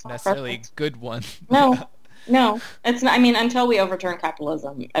No, it's not necessarily a perfect. good one. No, no, it's not. I mean, until we overturn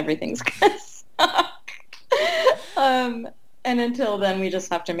capitalism, everything's gonna suck. Um, and until then, we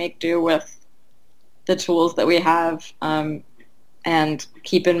just have to make do with the tools that we have, and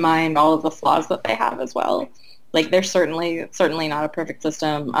keep in mind all of the flaws that they have as well. Like, they're certainly not a perfect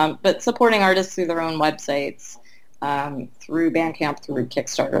system, but supporting artists through their own websites, through Bandcamp, through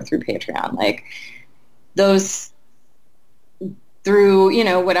Kickstarter, through Patreon, like those,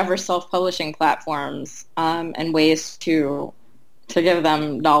 through, whatever self-publishing platforms, and ways to give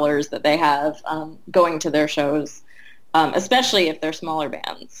them dollars that they have, going to their shows, especially if they're smaller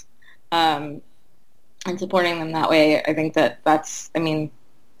bands, and supporting them that way. I think I mean,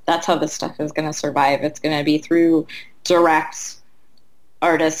 that's how this stuff is going to survive. It's going to be through direct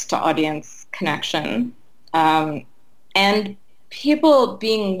artist to audience connection, and people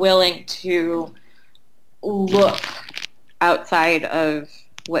being willing to look outside of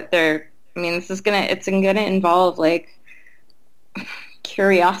what they're. I mean, it's going to involve like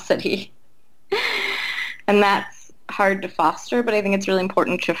curiosity, and that's hard to foster. But I think it's really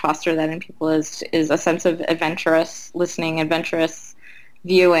important to foster that in people is a sense of adventurous listening, adventurous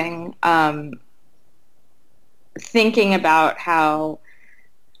viewing, thinking about how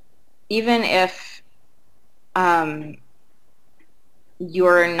even if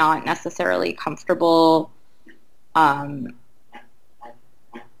you're not necessarily comfortable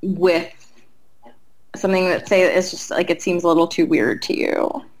with something that, say, is just like, it seems a little too weird to you.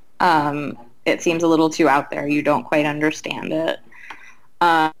 It seems a little too out there. You don't quite understand it.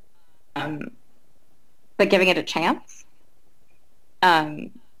 Um, but giving it a chance,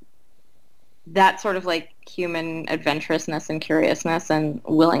 that sort of like human adventurousness and curiousness and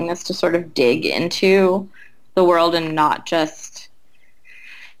willingness to sort of dig into the world and not just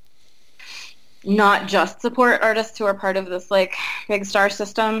support artists who are part of this like big star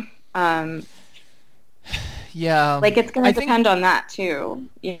system. Yeah, Like, it's going I to think, depend on that too,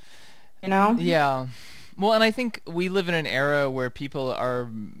 you know? yeah. Well, and I think we live in an era where people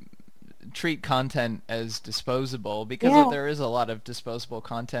treat content as disposable because Yeah, there is a lot of disposable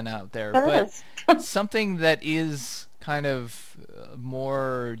content out there, there but is. something that is kind of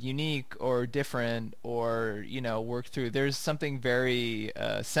more unique or different or work through, there's something very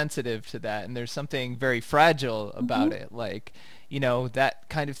sensitive to that, and there's something very fragile about Hmm. it, like that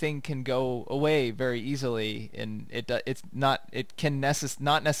kind of thing can go away very easily, and it can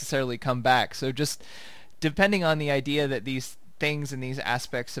not necessarily come back. So just depending on the idea that these things and these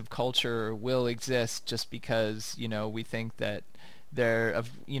aspects of culture will exist just because we think that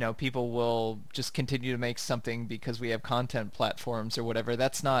people will just continue to make something because we have content platforms or whatever.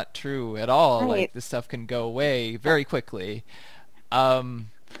 That's not true at all. Right. Like, this stuff can go away very quickly. um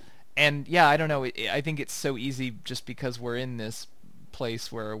and yeah, I don't know, I think it's so easy just because we're in this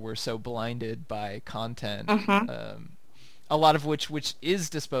place where we're so blinded by content, Hmm. a lot of which is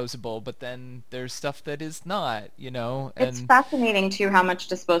disposable, but then there's stuff that is not, It's and fascinating too how much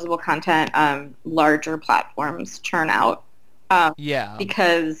disposable content larger platforms churn out, um, yeah.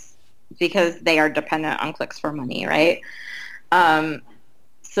 because they are dependent on clicks for money, right? Um,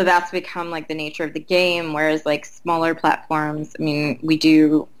 so that's become like the nature of the game. Whereas like smaller platforms, I mean, we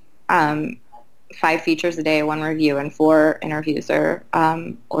do 5 features a day, 1 review, and 4 interviews or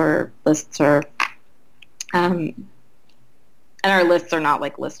lists um, and our lists are not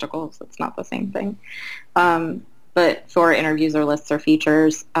like listicles. It's not the same thing. But 4 interviews or lists or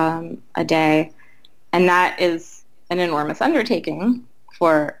features a day. And that is an enormous undertaking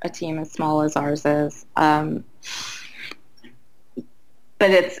for a team as small as ours is. But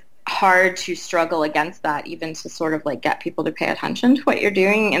it's hard to struggle against that, even to sort of like get people to pay attention to what you're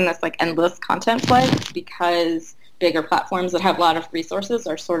doing in this like endless content flood, because bigger platforms that have a lot of resources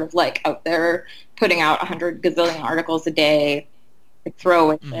are sort of like out there putting out 100 gazillion articles a day, like throw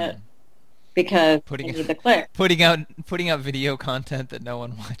with it because they need the click. Putting out video content that no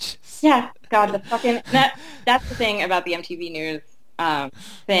one watches. Yeah, God, the fucking that's the thing about the MTV News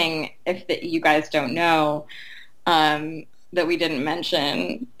thing. If you guys don't know, that we didn't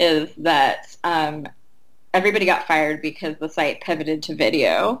mention is that everybody got fired because the site pivoted to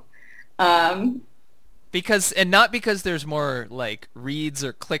video. Not because there's more like reads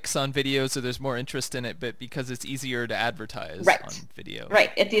or clicks on videos or there's more interest in it, but because it's easier to advertise on video.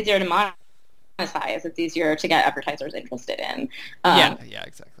 Right. It's easier to monetize. It's easier to get advertisers interested in. Yeah,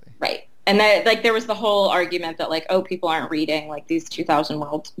 exactly. Right. And there was the whole argument that like, oh, people aren't reading like these 2,000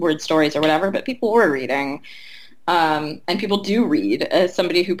 word stories or whatever, but people were reading. And people do read. As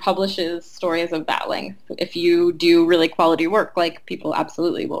somebody who publishes stories of that length, if you do really quality work, like people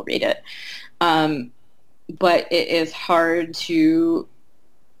absolutely will read it. But it is hard to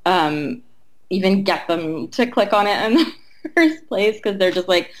even get them to click on it in the first place because they're just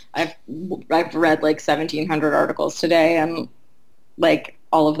like, I've read like 1,700 articles today, and like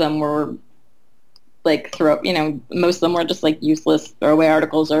all of them were like most of them were just like useless throwaway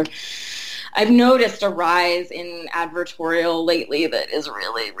articles. Or I've noticed a rise in advertorial lately that is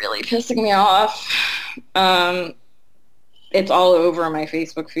really, really pissing me off. It's all over my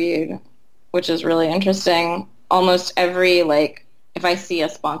Facebook feed, which is really interesting. Almost every, like, if I see a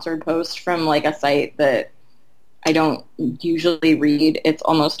sponsored post from, like, a site that I don't usually read, it's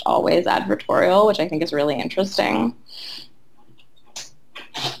almost always advertorial, which I think is really interesting.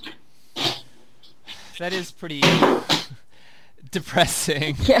 That is pretty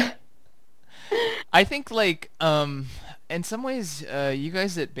depressing. Yeah. I think, like, in some ways, you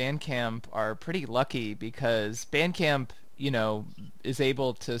guys at Bandcamp are pretty lucky because Bandcamp, is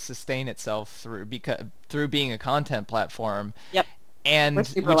able to sustain itself through being a content platform. Yep. And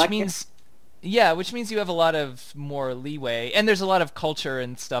which means you have a lot of more leeway, and there's a lot of culture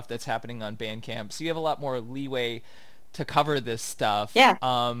and stuff that's happening on Bandcamp, so you have a lot more leeway to cover this stuff. Yeah.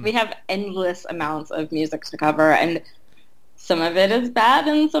 We have endless amounts of music to cover, and some of it is bad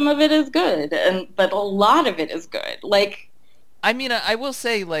and some of it is good, but a lot of it is good. Like, I mean, I will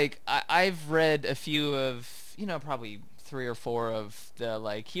say, like, I've read a few of, probably 3 or 4 of the,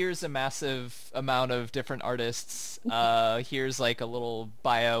 like, here's a massive amount of different artists, here's like a little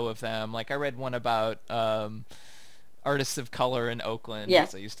bio of them. Like, I read one about artists of color in Oakland,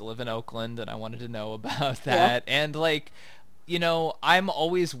 because I used to live in Oakland and I wanted to know about that. Yeah. And, like, I'm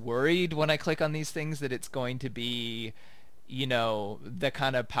always worried when I click on these things that it's going to be, the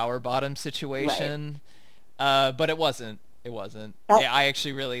kind of power bottom situation. Right. But it wasn't. It wasn't. I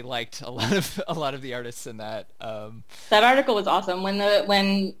actually really liked a lot of the artists in that. That article was awesome. When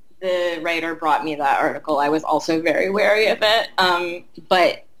the writer brought me that article, I was also very wary of it.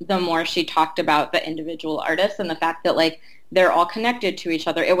 But the more she talked about the individual artists and the fact that like they're all connected to each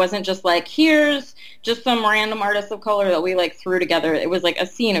other, it wasn't just like here's just some random artists of color that we like threw together. It was like a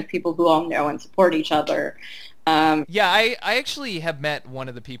scene of people who all know and support each other. I actually have met one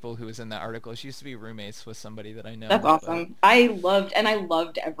of the people who was in that article. She used to be roommates with somebody that I know. That's awesome. But I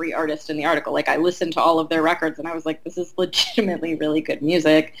loved every artist in the article. Like, I listened to all of their records and I was like, this is legitimately really good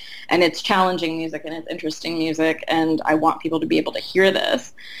music, and it's challenging music and it's interesting music, and I want people to be able to hear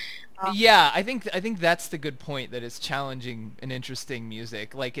this. Yeah, I think that's the good point, that it's challenging and interesting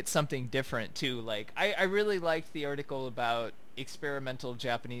music. Like, it's something different too. Like, I really liked the article about experimental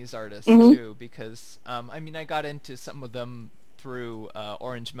Japanese artists too, because I got into some of them through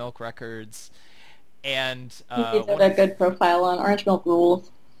Orange Milk Records, and you did a good profile on Orange Milk Rules.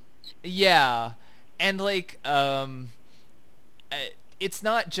 Yeah, and like it's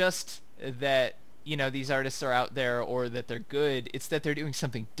not just that these artists are out there or that they're good, it's that they're doing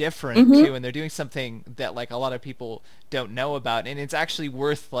something different too, and they're doing something that like a lot of people don't know about, and it's actually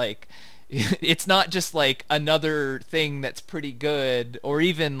worth, like, it's not just like another thing that's pretty good, or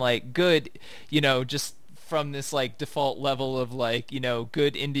even like good, just from this like default level of like,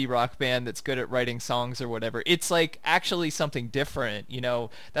 good indie rock band that's good at writing songs or whatever. It's like actually something different,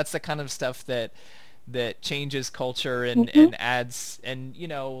 that's the kind of stuff that that changes culture Mm-hmm. and adds, and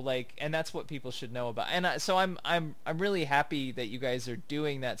like, and that's what people should know about. And so I'm really happy that you guys are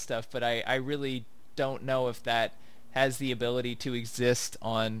doing that stuff, but I really don't know if that has the ability to exist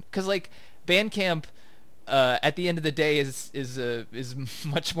on, because like Bandcamp, at the end of the day, is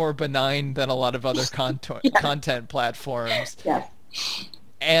much more benign than a lot of other Yes. content platforms. Yes.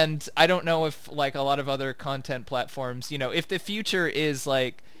 And I don't know if like a lot of other content platforms, if the future is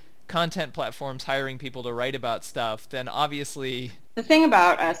like content platforms hiring people to write about stuff, then obviously. The thing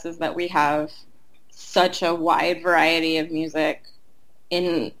about us is that we have such a wide variety of music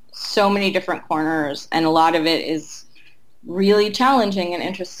in so many different corners, and a lot of it is really challenging and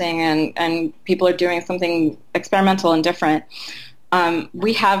interesting, and people are doing something experimental and different.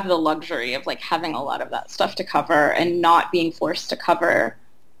 We have the luxury of like having a lot of that stuff to cover and not being forced to cover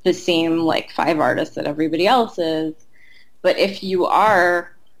the same like 5 artists that everybody else is. But if you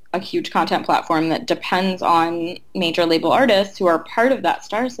are a huge content platform that depends on major label artists who are part of that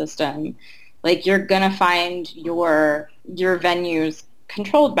star system, like you're gonna find your venues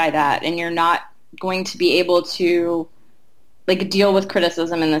controlled by that, and you're not going to be able to like deal with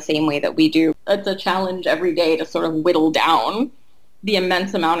criticism in the same way that we do. It's a challenge every day to sort of whittle down the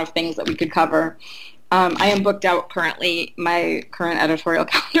immense amount of things that we could cover. I am booked out currently. My current editorial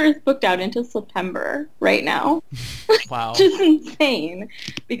calendar is booked out into September right now. Wow. Which is insane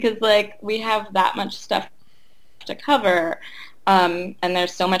because like we have that much stuff to cover. And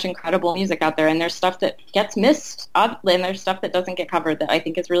there's so much incredible music out there, and there's stuff that gets missed, and there's stuff that doesn't get covered that I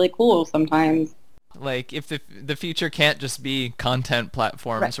think is really cool sometimes. Like if the future can't just be content Right.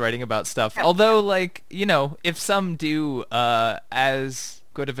 platforms writing about stuff. Yeah. Although like, if some do as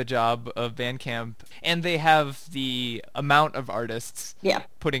good of a job of Bandcamp, and they have the amount of artists Yeah.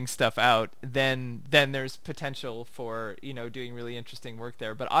 putting stuff out, then there's potential for, doing really interesting work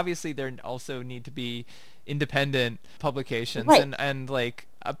there. But obviously there also need to be independent publications, Right. and like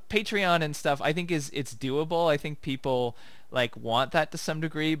Patreon and stuff. I think it's doable. I think people like want that to some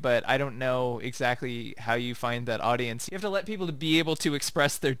degree, but I don't know exactly how you find that audience. You have to let people to be able to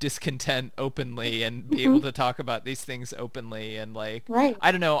express their discontent openly and be able Hmm. to talk about these things openly, and like, Right.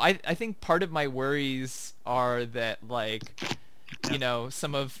 I don't know. I think part of my worries are that like,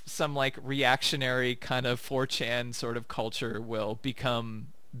 some like reactionary kind of 4chan sort of culture will become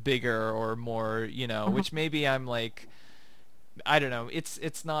bigger or more, Mhm. which maybe I'm like, I don't know.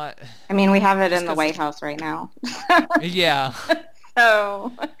 It's not I mean, we have it just in the because. White House right now. Yeah.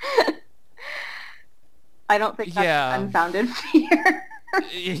 So I don't think that's Yeah. unfounded fear.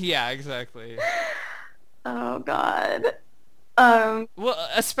 Yeah, exactly. Oh God. Um, Well,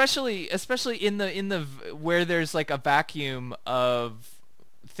 especially where there's like a vacuum of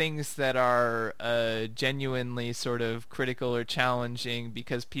things that are genuinely sort of critical or challenging,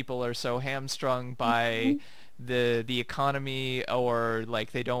 because people are so hamstrung by the economy, or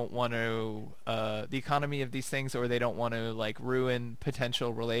like they don't want to the economy of these things, or they don't want to like ruin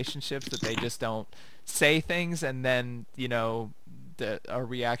potential relationships, that they just don't say things, and then a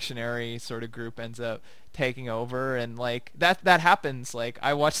reactionary sort of group ends up taking over, and like that happens. Like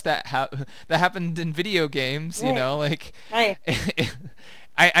I watched that happened in video games, right. like Right.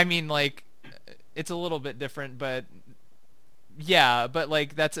 I mean, like, it's a little bit different, but yeah, but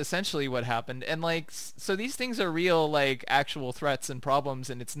like that's essentially what happened. And like so these things are real, like actual threats and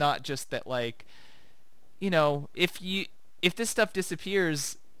problems, and it's not just that like, if this stuff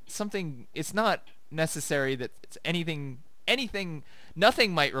disappears, something, it's not necessary that it's anything,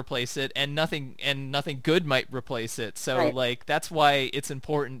 nothing might replace it, and nothing good might replace it. So Right. like that's why it's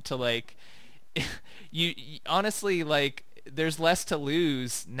important to like honestly, like, there's less to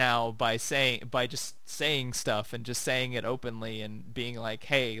lose now by just saying stuff and just saying it openly and being like,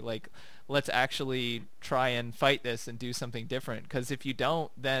 hey, like, let's actually try and fight this and do something different, because if you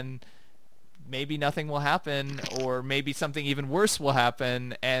don't, then maybe nothing will happen, or maybe something even worse will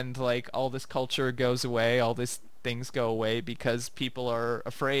happen, and like all this culture goes away, all these things go away because people are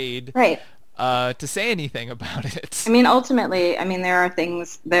afraid Right. to say anything about it. I mean, ultimately, I mean, there are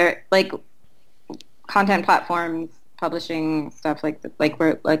things there like content platforms publishing stuff like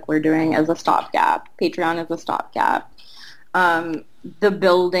we're doing as a stopgap. Patreon is a stopgap. The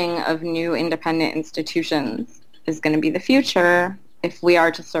building of new independent institutions is going to be the future if we are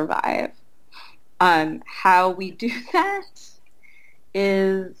to survive. How we do that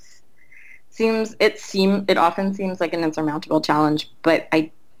is it often seems like an insurmountable challenge, but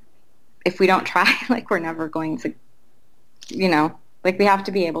if we don't try, like we're never going to, like we have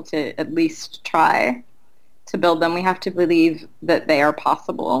to be able to at least try to build them. We have to believe that they are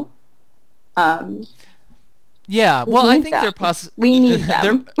possible. Um, Yeah, we well, I need think them. they're We need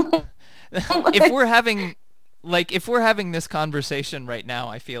they're them. if we're having if we're having this conversation right now,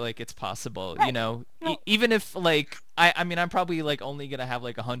 I feel like it's possible, Right. even if like I mean I'm probably like only gonna have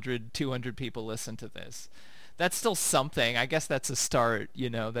like 100, 200 people listen to this. That's still something. I guess that's a start,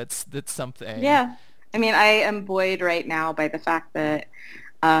 that's something. Yeah. I mean, I am buoyed right now by the fact that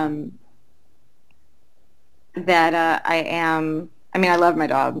um, I am. I mean, I love my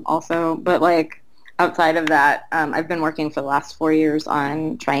job also, but like outside of that, I've been working for the last 4 years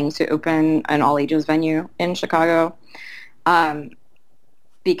on trying to open an all ages venue in Chicago um,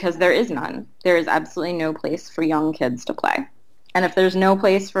 because there is none. There is absolutely no place for young kids to play. And if there's no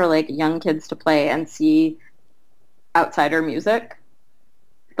place for like young kids to play and see outsider music,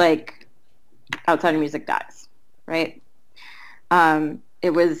 like outsider music dies, right?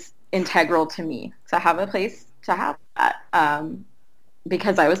 It was integral to me to have a place to have that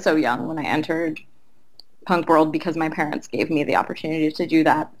because I was so young when I entered punk world because my parents gave me the opportunity to do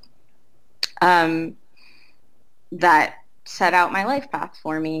that. Um, that set out my life path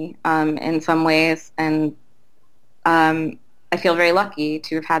for me in some ways, and I feel very lucky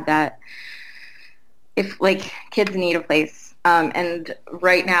to have had that. If like kids need a place, and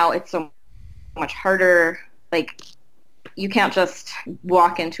right now it's so much harder. Like you can't just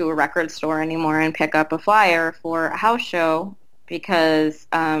walk into a record store anymore and pick up a flyer for a house show because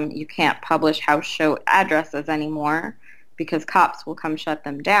you can't publish house show addresses anymore because cops will come shut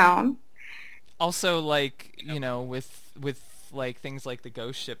them down. Also, like, with like things like the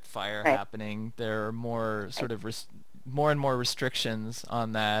ghost ship fire Right. happening, there are more Right. sort of more and more restrictions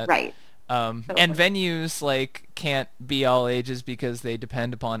on that. Right. And Totally. venues like can't be all ages because they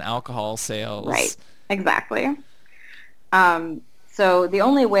depend upon alcohol Right. sales. Exactly. So the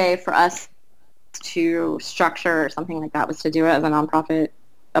only way for us to structure something like that was to do it as a nonprofit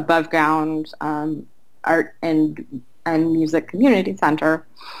above ground art and music community center.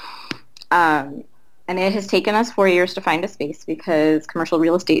 And it has taken us 4 years to find a space because commercial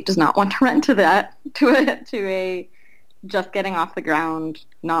real estate does not want to rent to that to a just getting off the ground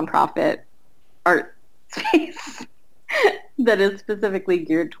nonprofit art space that is specifically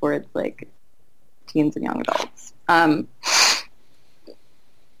geared towards like teens and young adults.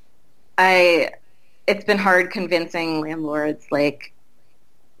 I it's been hard convincing landlords like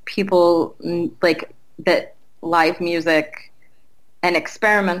people like that live music and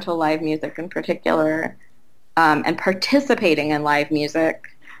experimental live music in particular and participating in live music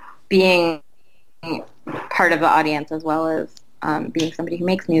being part of the audience as well as being somebody who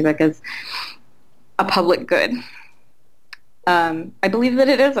makes music is a public good. I believe that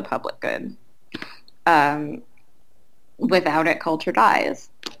it is a public good. Um, Without it, culture dies.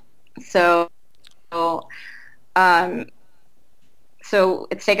 So, um, so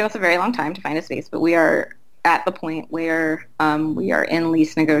it's taken us a very long time to find a space, but we are at the point where we are in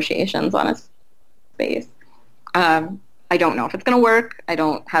lease negotiations on a space. I don't know if it's going to work. I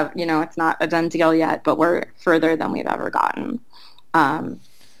don't have, it's not a done deal yet, but we're further than we've ever gotten. Um,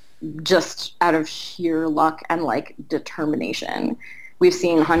 just out of sheer luck and like determination. We've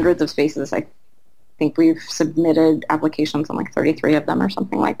seen hundreds of spaces. I think we've submitted applications on like 33 of them or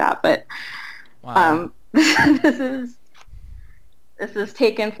something like that. But Wow. this has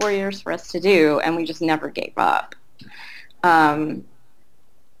taken 4 years for us to do, and we just never gave up. Um,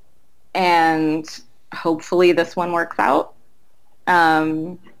 and hopefully this one works out.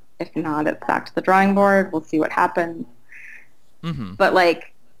 If not, it's back to the drawing board. We'll see what happens. Mm-hmm. But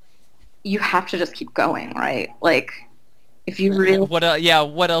like, you have to just keep going, right? Like, if you really, Yeah,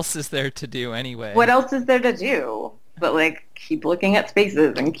 what else is there to do anyway? what else is there to do? But like, keep looking at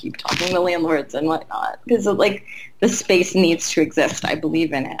spaces and keep talking to landlords and whatnot. Because like, the space needs to exist. I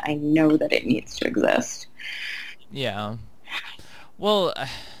believe in it. I know that it needs to exist. Yeah. Well,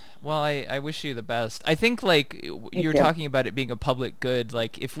 I wish you the best. I think like Thank you're you. talking about it being a public good.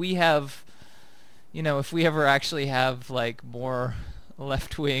 Like if we have, if we ever actually have like more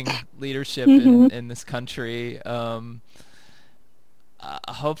left-wing leadership Mm-hmm. in this country,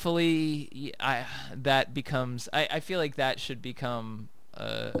 hopefully that becomes. I feel like that should become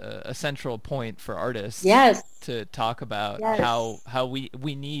a central point for artists Yes. to talk about Yes. how we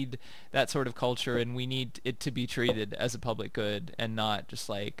need that sort of culture and we need it to be treated as a public good and not just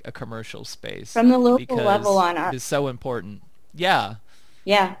like a commercial space From the local level because on it up. is so important. Yeah.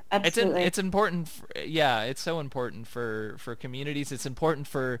 Yeah, It's absolutely. it's important yeah, it's so important for communities. It's important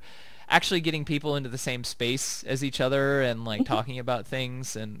for actually getting people into the same space as each other and like Mhm. talking about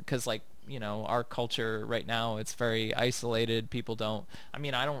things and cuz like our culture right now it's very isolated. People don't I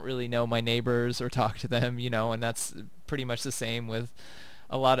mean I don't really know my neighbors or talk to them, and that's pretty much the same with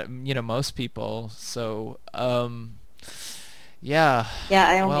a lot of most people. So Yeah. Yeah,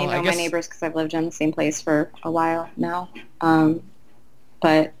 I only Well, I know my guess. neighbors because I've lived in the same place for a while now.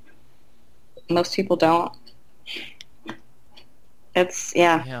 But most people don't. It's,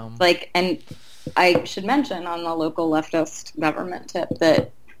 yeah. Yeah. Like, and I should mention on the local leftist government tip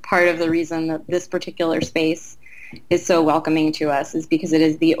that part of the reason that this particular space is so welcoming to us is because it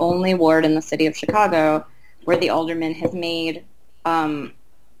is the only ward in the city of Chicago where the alderman has made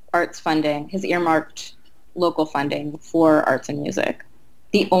arts funding, has earmarked local funding for arts and music.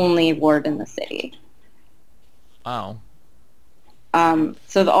 The only ward in the city. Wow.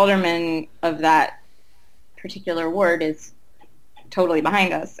 So the alderman of that particular ward is totally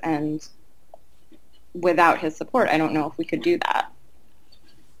behind us, and without his support, I don't know if we could do that.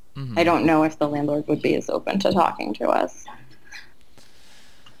 I don't know if the landlord would be as open to talking to us.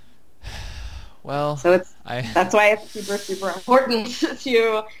 Well, So I. that's why it's super, super important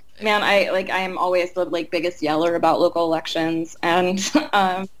to, man, I am always the like biggest yeller about local elections and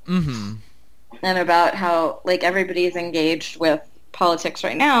Mm-hmm. and about how like everybody's engaged with politics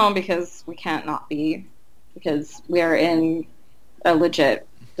right now because we can't not be, because we are in a legit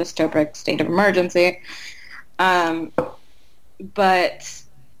dystopic state of emergency. But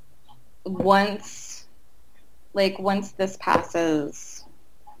once once this passes,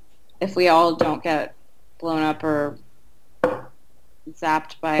 if we all don't get blown up or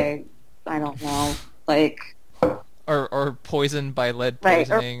zapped by, I don't know, like Or poisoned by lead right,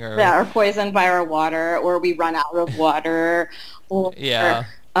 poisoning, or yeah, or poisoned by our water, or we run out of water, or yeah,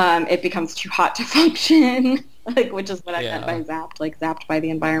 it becomes too hot to function, like which is what I meant yeah, by zapped, like zapped by the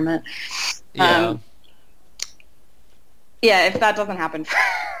environment. yeah. Yeah, if that doesn't happen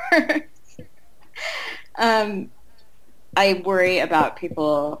first, I worry about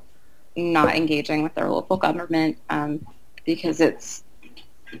people not engaging with their local government because it's,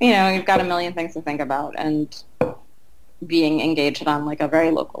 you've got a million things to think about, and being engaged on like a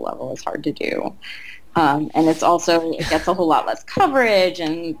very local level is hard to do. And it's also, it gets a whole lot less coverage,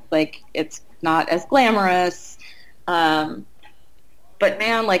 and like it's not as glamorous. But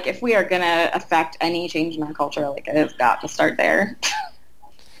man, like if we are going to affect any change in our culture, like it has got to start there.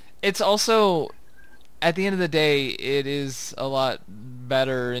 It's also, at the end of the day, it is a lot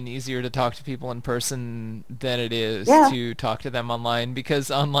better and easier to talk to people in person than it is Yeah. to talk to them online,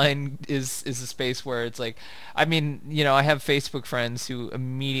 because online is a space where it's like, I mean, I have Facebook friends who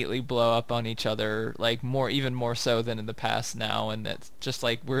immediately blow up on each other, like even more so than in the past now, and that's just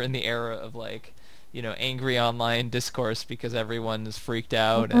like we're in the era of like, angry online discourse because everyone is freaked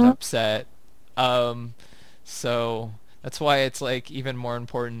out and Mm-hmm. upset. So that's why it's like even more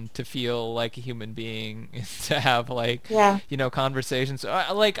important to feel like a human being to have like, Yeah. conversations.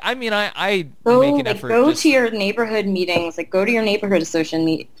 Like, I mean, I make Go an like effort go to just, your neighborhood meetings, like go to your neighborhood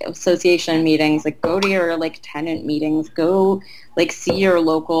association meetings, like go to your like tenant meetings, go like see your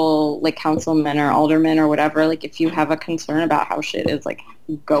local like councilman or alderman or whatever, like if you have a concern about how shit is like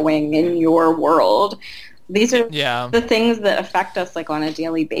going in your world. These are yeah. the things that affect us like on a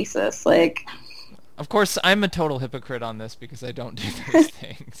daily basis. Like Of course, I'm a total hypocrite on this because I don't do those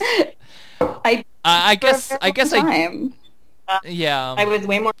things. I I for a guess, very I guess long I, time. yeah, I was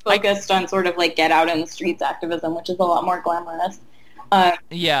way more I, focused on sort of like get out in the streets activism, which is a lot more glamorous. Uh,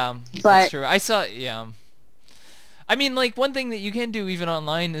 yeah, that's but true. Yeah. I mean, like, one thing that you can do even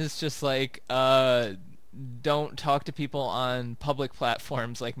online is just like, don't talk to people on public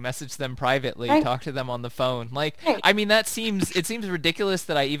platforms, like message them privately, right, talk to them on the phone. Like, right. I mean, it seems ridiculous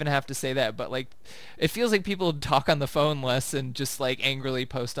that I even have to say that, but like it feels like people talk on the phone less and just like angrily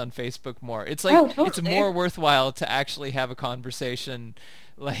post on Facebook more. It's like Oh, it's totally. more worthwhile to actually have a conversation,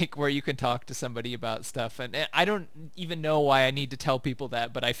 like where you can talk to somebody about stuff. And I don't even know why I need to tell people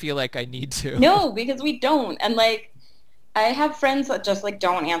that, but I feel like I need to. No, because we don't. And like, I have friends that just like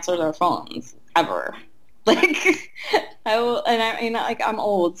don't answer their phones ever. Like, I will, and I mean, like, I'm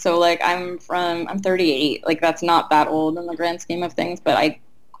old, so like, I'm 38. Like, that's not that old in the grand scheme of things. But I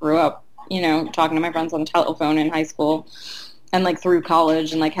grew up, talking to my friends on the telephone in high school, and like through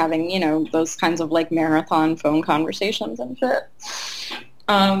college, and like having, those kinds of like marathon phone conversations and shit.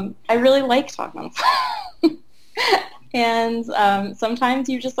 I really like talking on the phone. And sometimes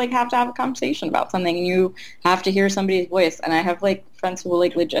you just like have to have a conversation about something, and you have to hear somebody's voice. And I have like friends who will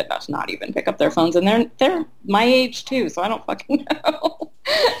like legit not even pick up their phones, and they're my age too, so I don't fucking know.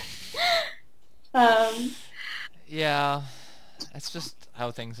 um, Yeah, that's just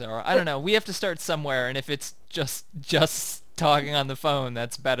how things are. I don't know. We have to start somewhere, and if it's just talking on the phone,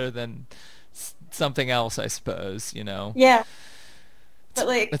 that's better than something else, I suppose. yeah, but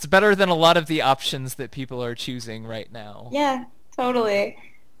like, It's better than a lot of the options that people are choosing right now. yeah, totally.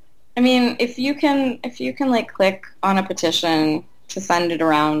 I mean, if you can like click on a petition to send it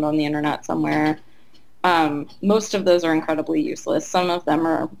around on the internet somewhere, most of those are incredibly useless. Some of them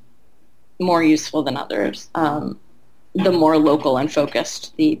are more useful than others. The more local and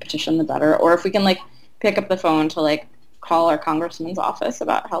focused the petition, the better. Or if we can like pick up the phone to like call our congressman's office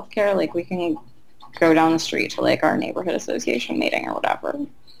about healthcare, like we can go down the street to like our neighborhood association meeting or whatever.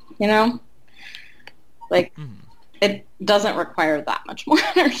 You know, like Mhm. it doesn't require that much more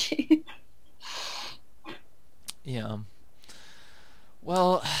energy. Yeah.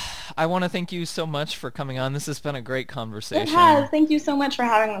 Well, I want to thank you so much for coming on. This has been a great It has. conversation. Thank you so much for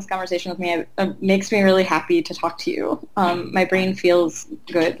having this conversation with me. It makes me really happy to talk to you. My brain feels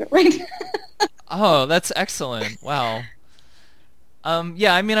good right. Oh, that's excellent. Wow.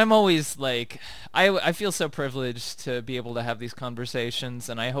 Yeah, I mean, I'm always like, I feel so privileged to be able to have these conversations,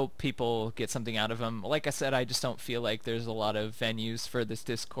 and I hope people get something out of them. Like I said, I just don't feel like there's a lot of venues for this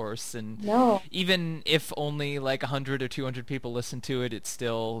discourse, and No. even if only like 100 or 200 people listen to it, it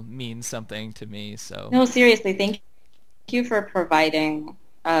still means something to me. So, No, seriously, thank you for providing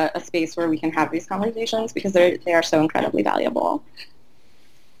a space where we can have these conversations because they are so incredibly valuable.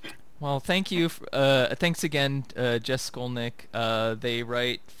 well, thank you. Thanks again, Jess Skolnick. They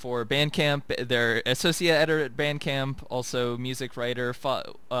write for Bandcamp. They're associate editor at Bandcamp, also music writer.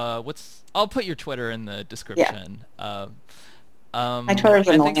 I'll put your Twitter in the Yeah, description. my Twitter's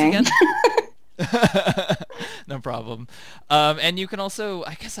And thanks annoying. again. No problem. And you can also,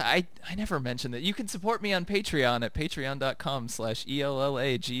 I guess I never mentioned that you can support me on Patreon at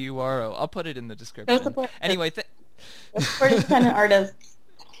patreon.com/ELLAGURO. I'll put it in the Go description. support, Anyway, go support independent artists.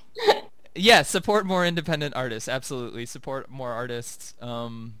 yeah, support more independent artists. Absolutely, support more artists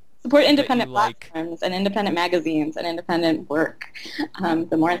Support that you independent like. platforms and independent magazines and independent work.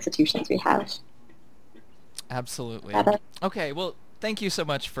 The more institutions we have, the Absolutely. better. Okay, well, thank you so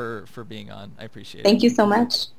much for being on. I appreciate it. Thank you so much.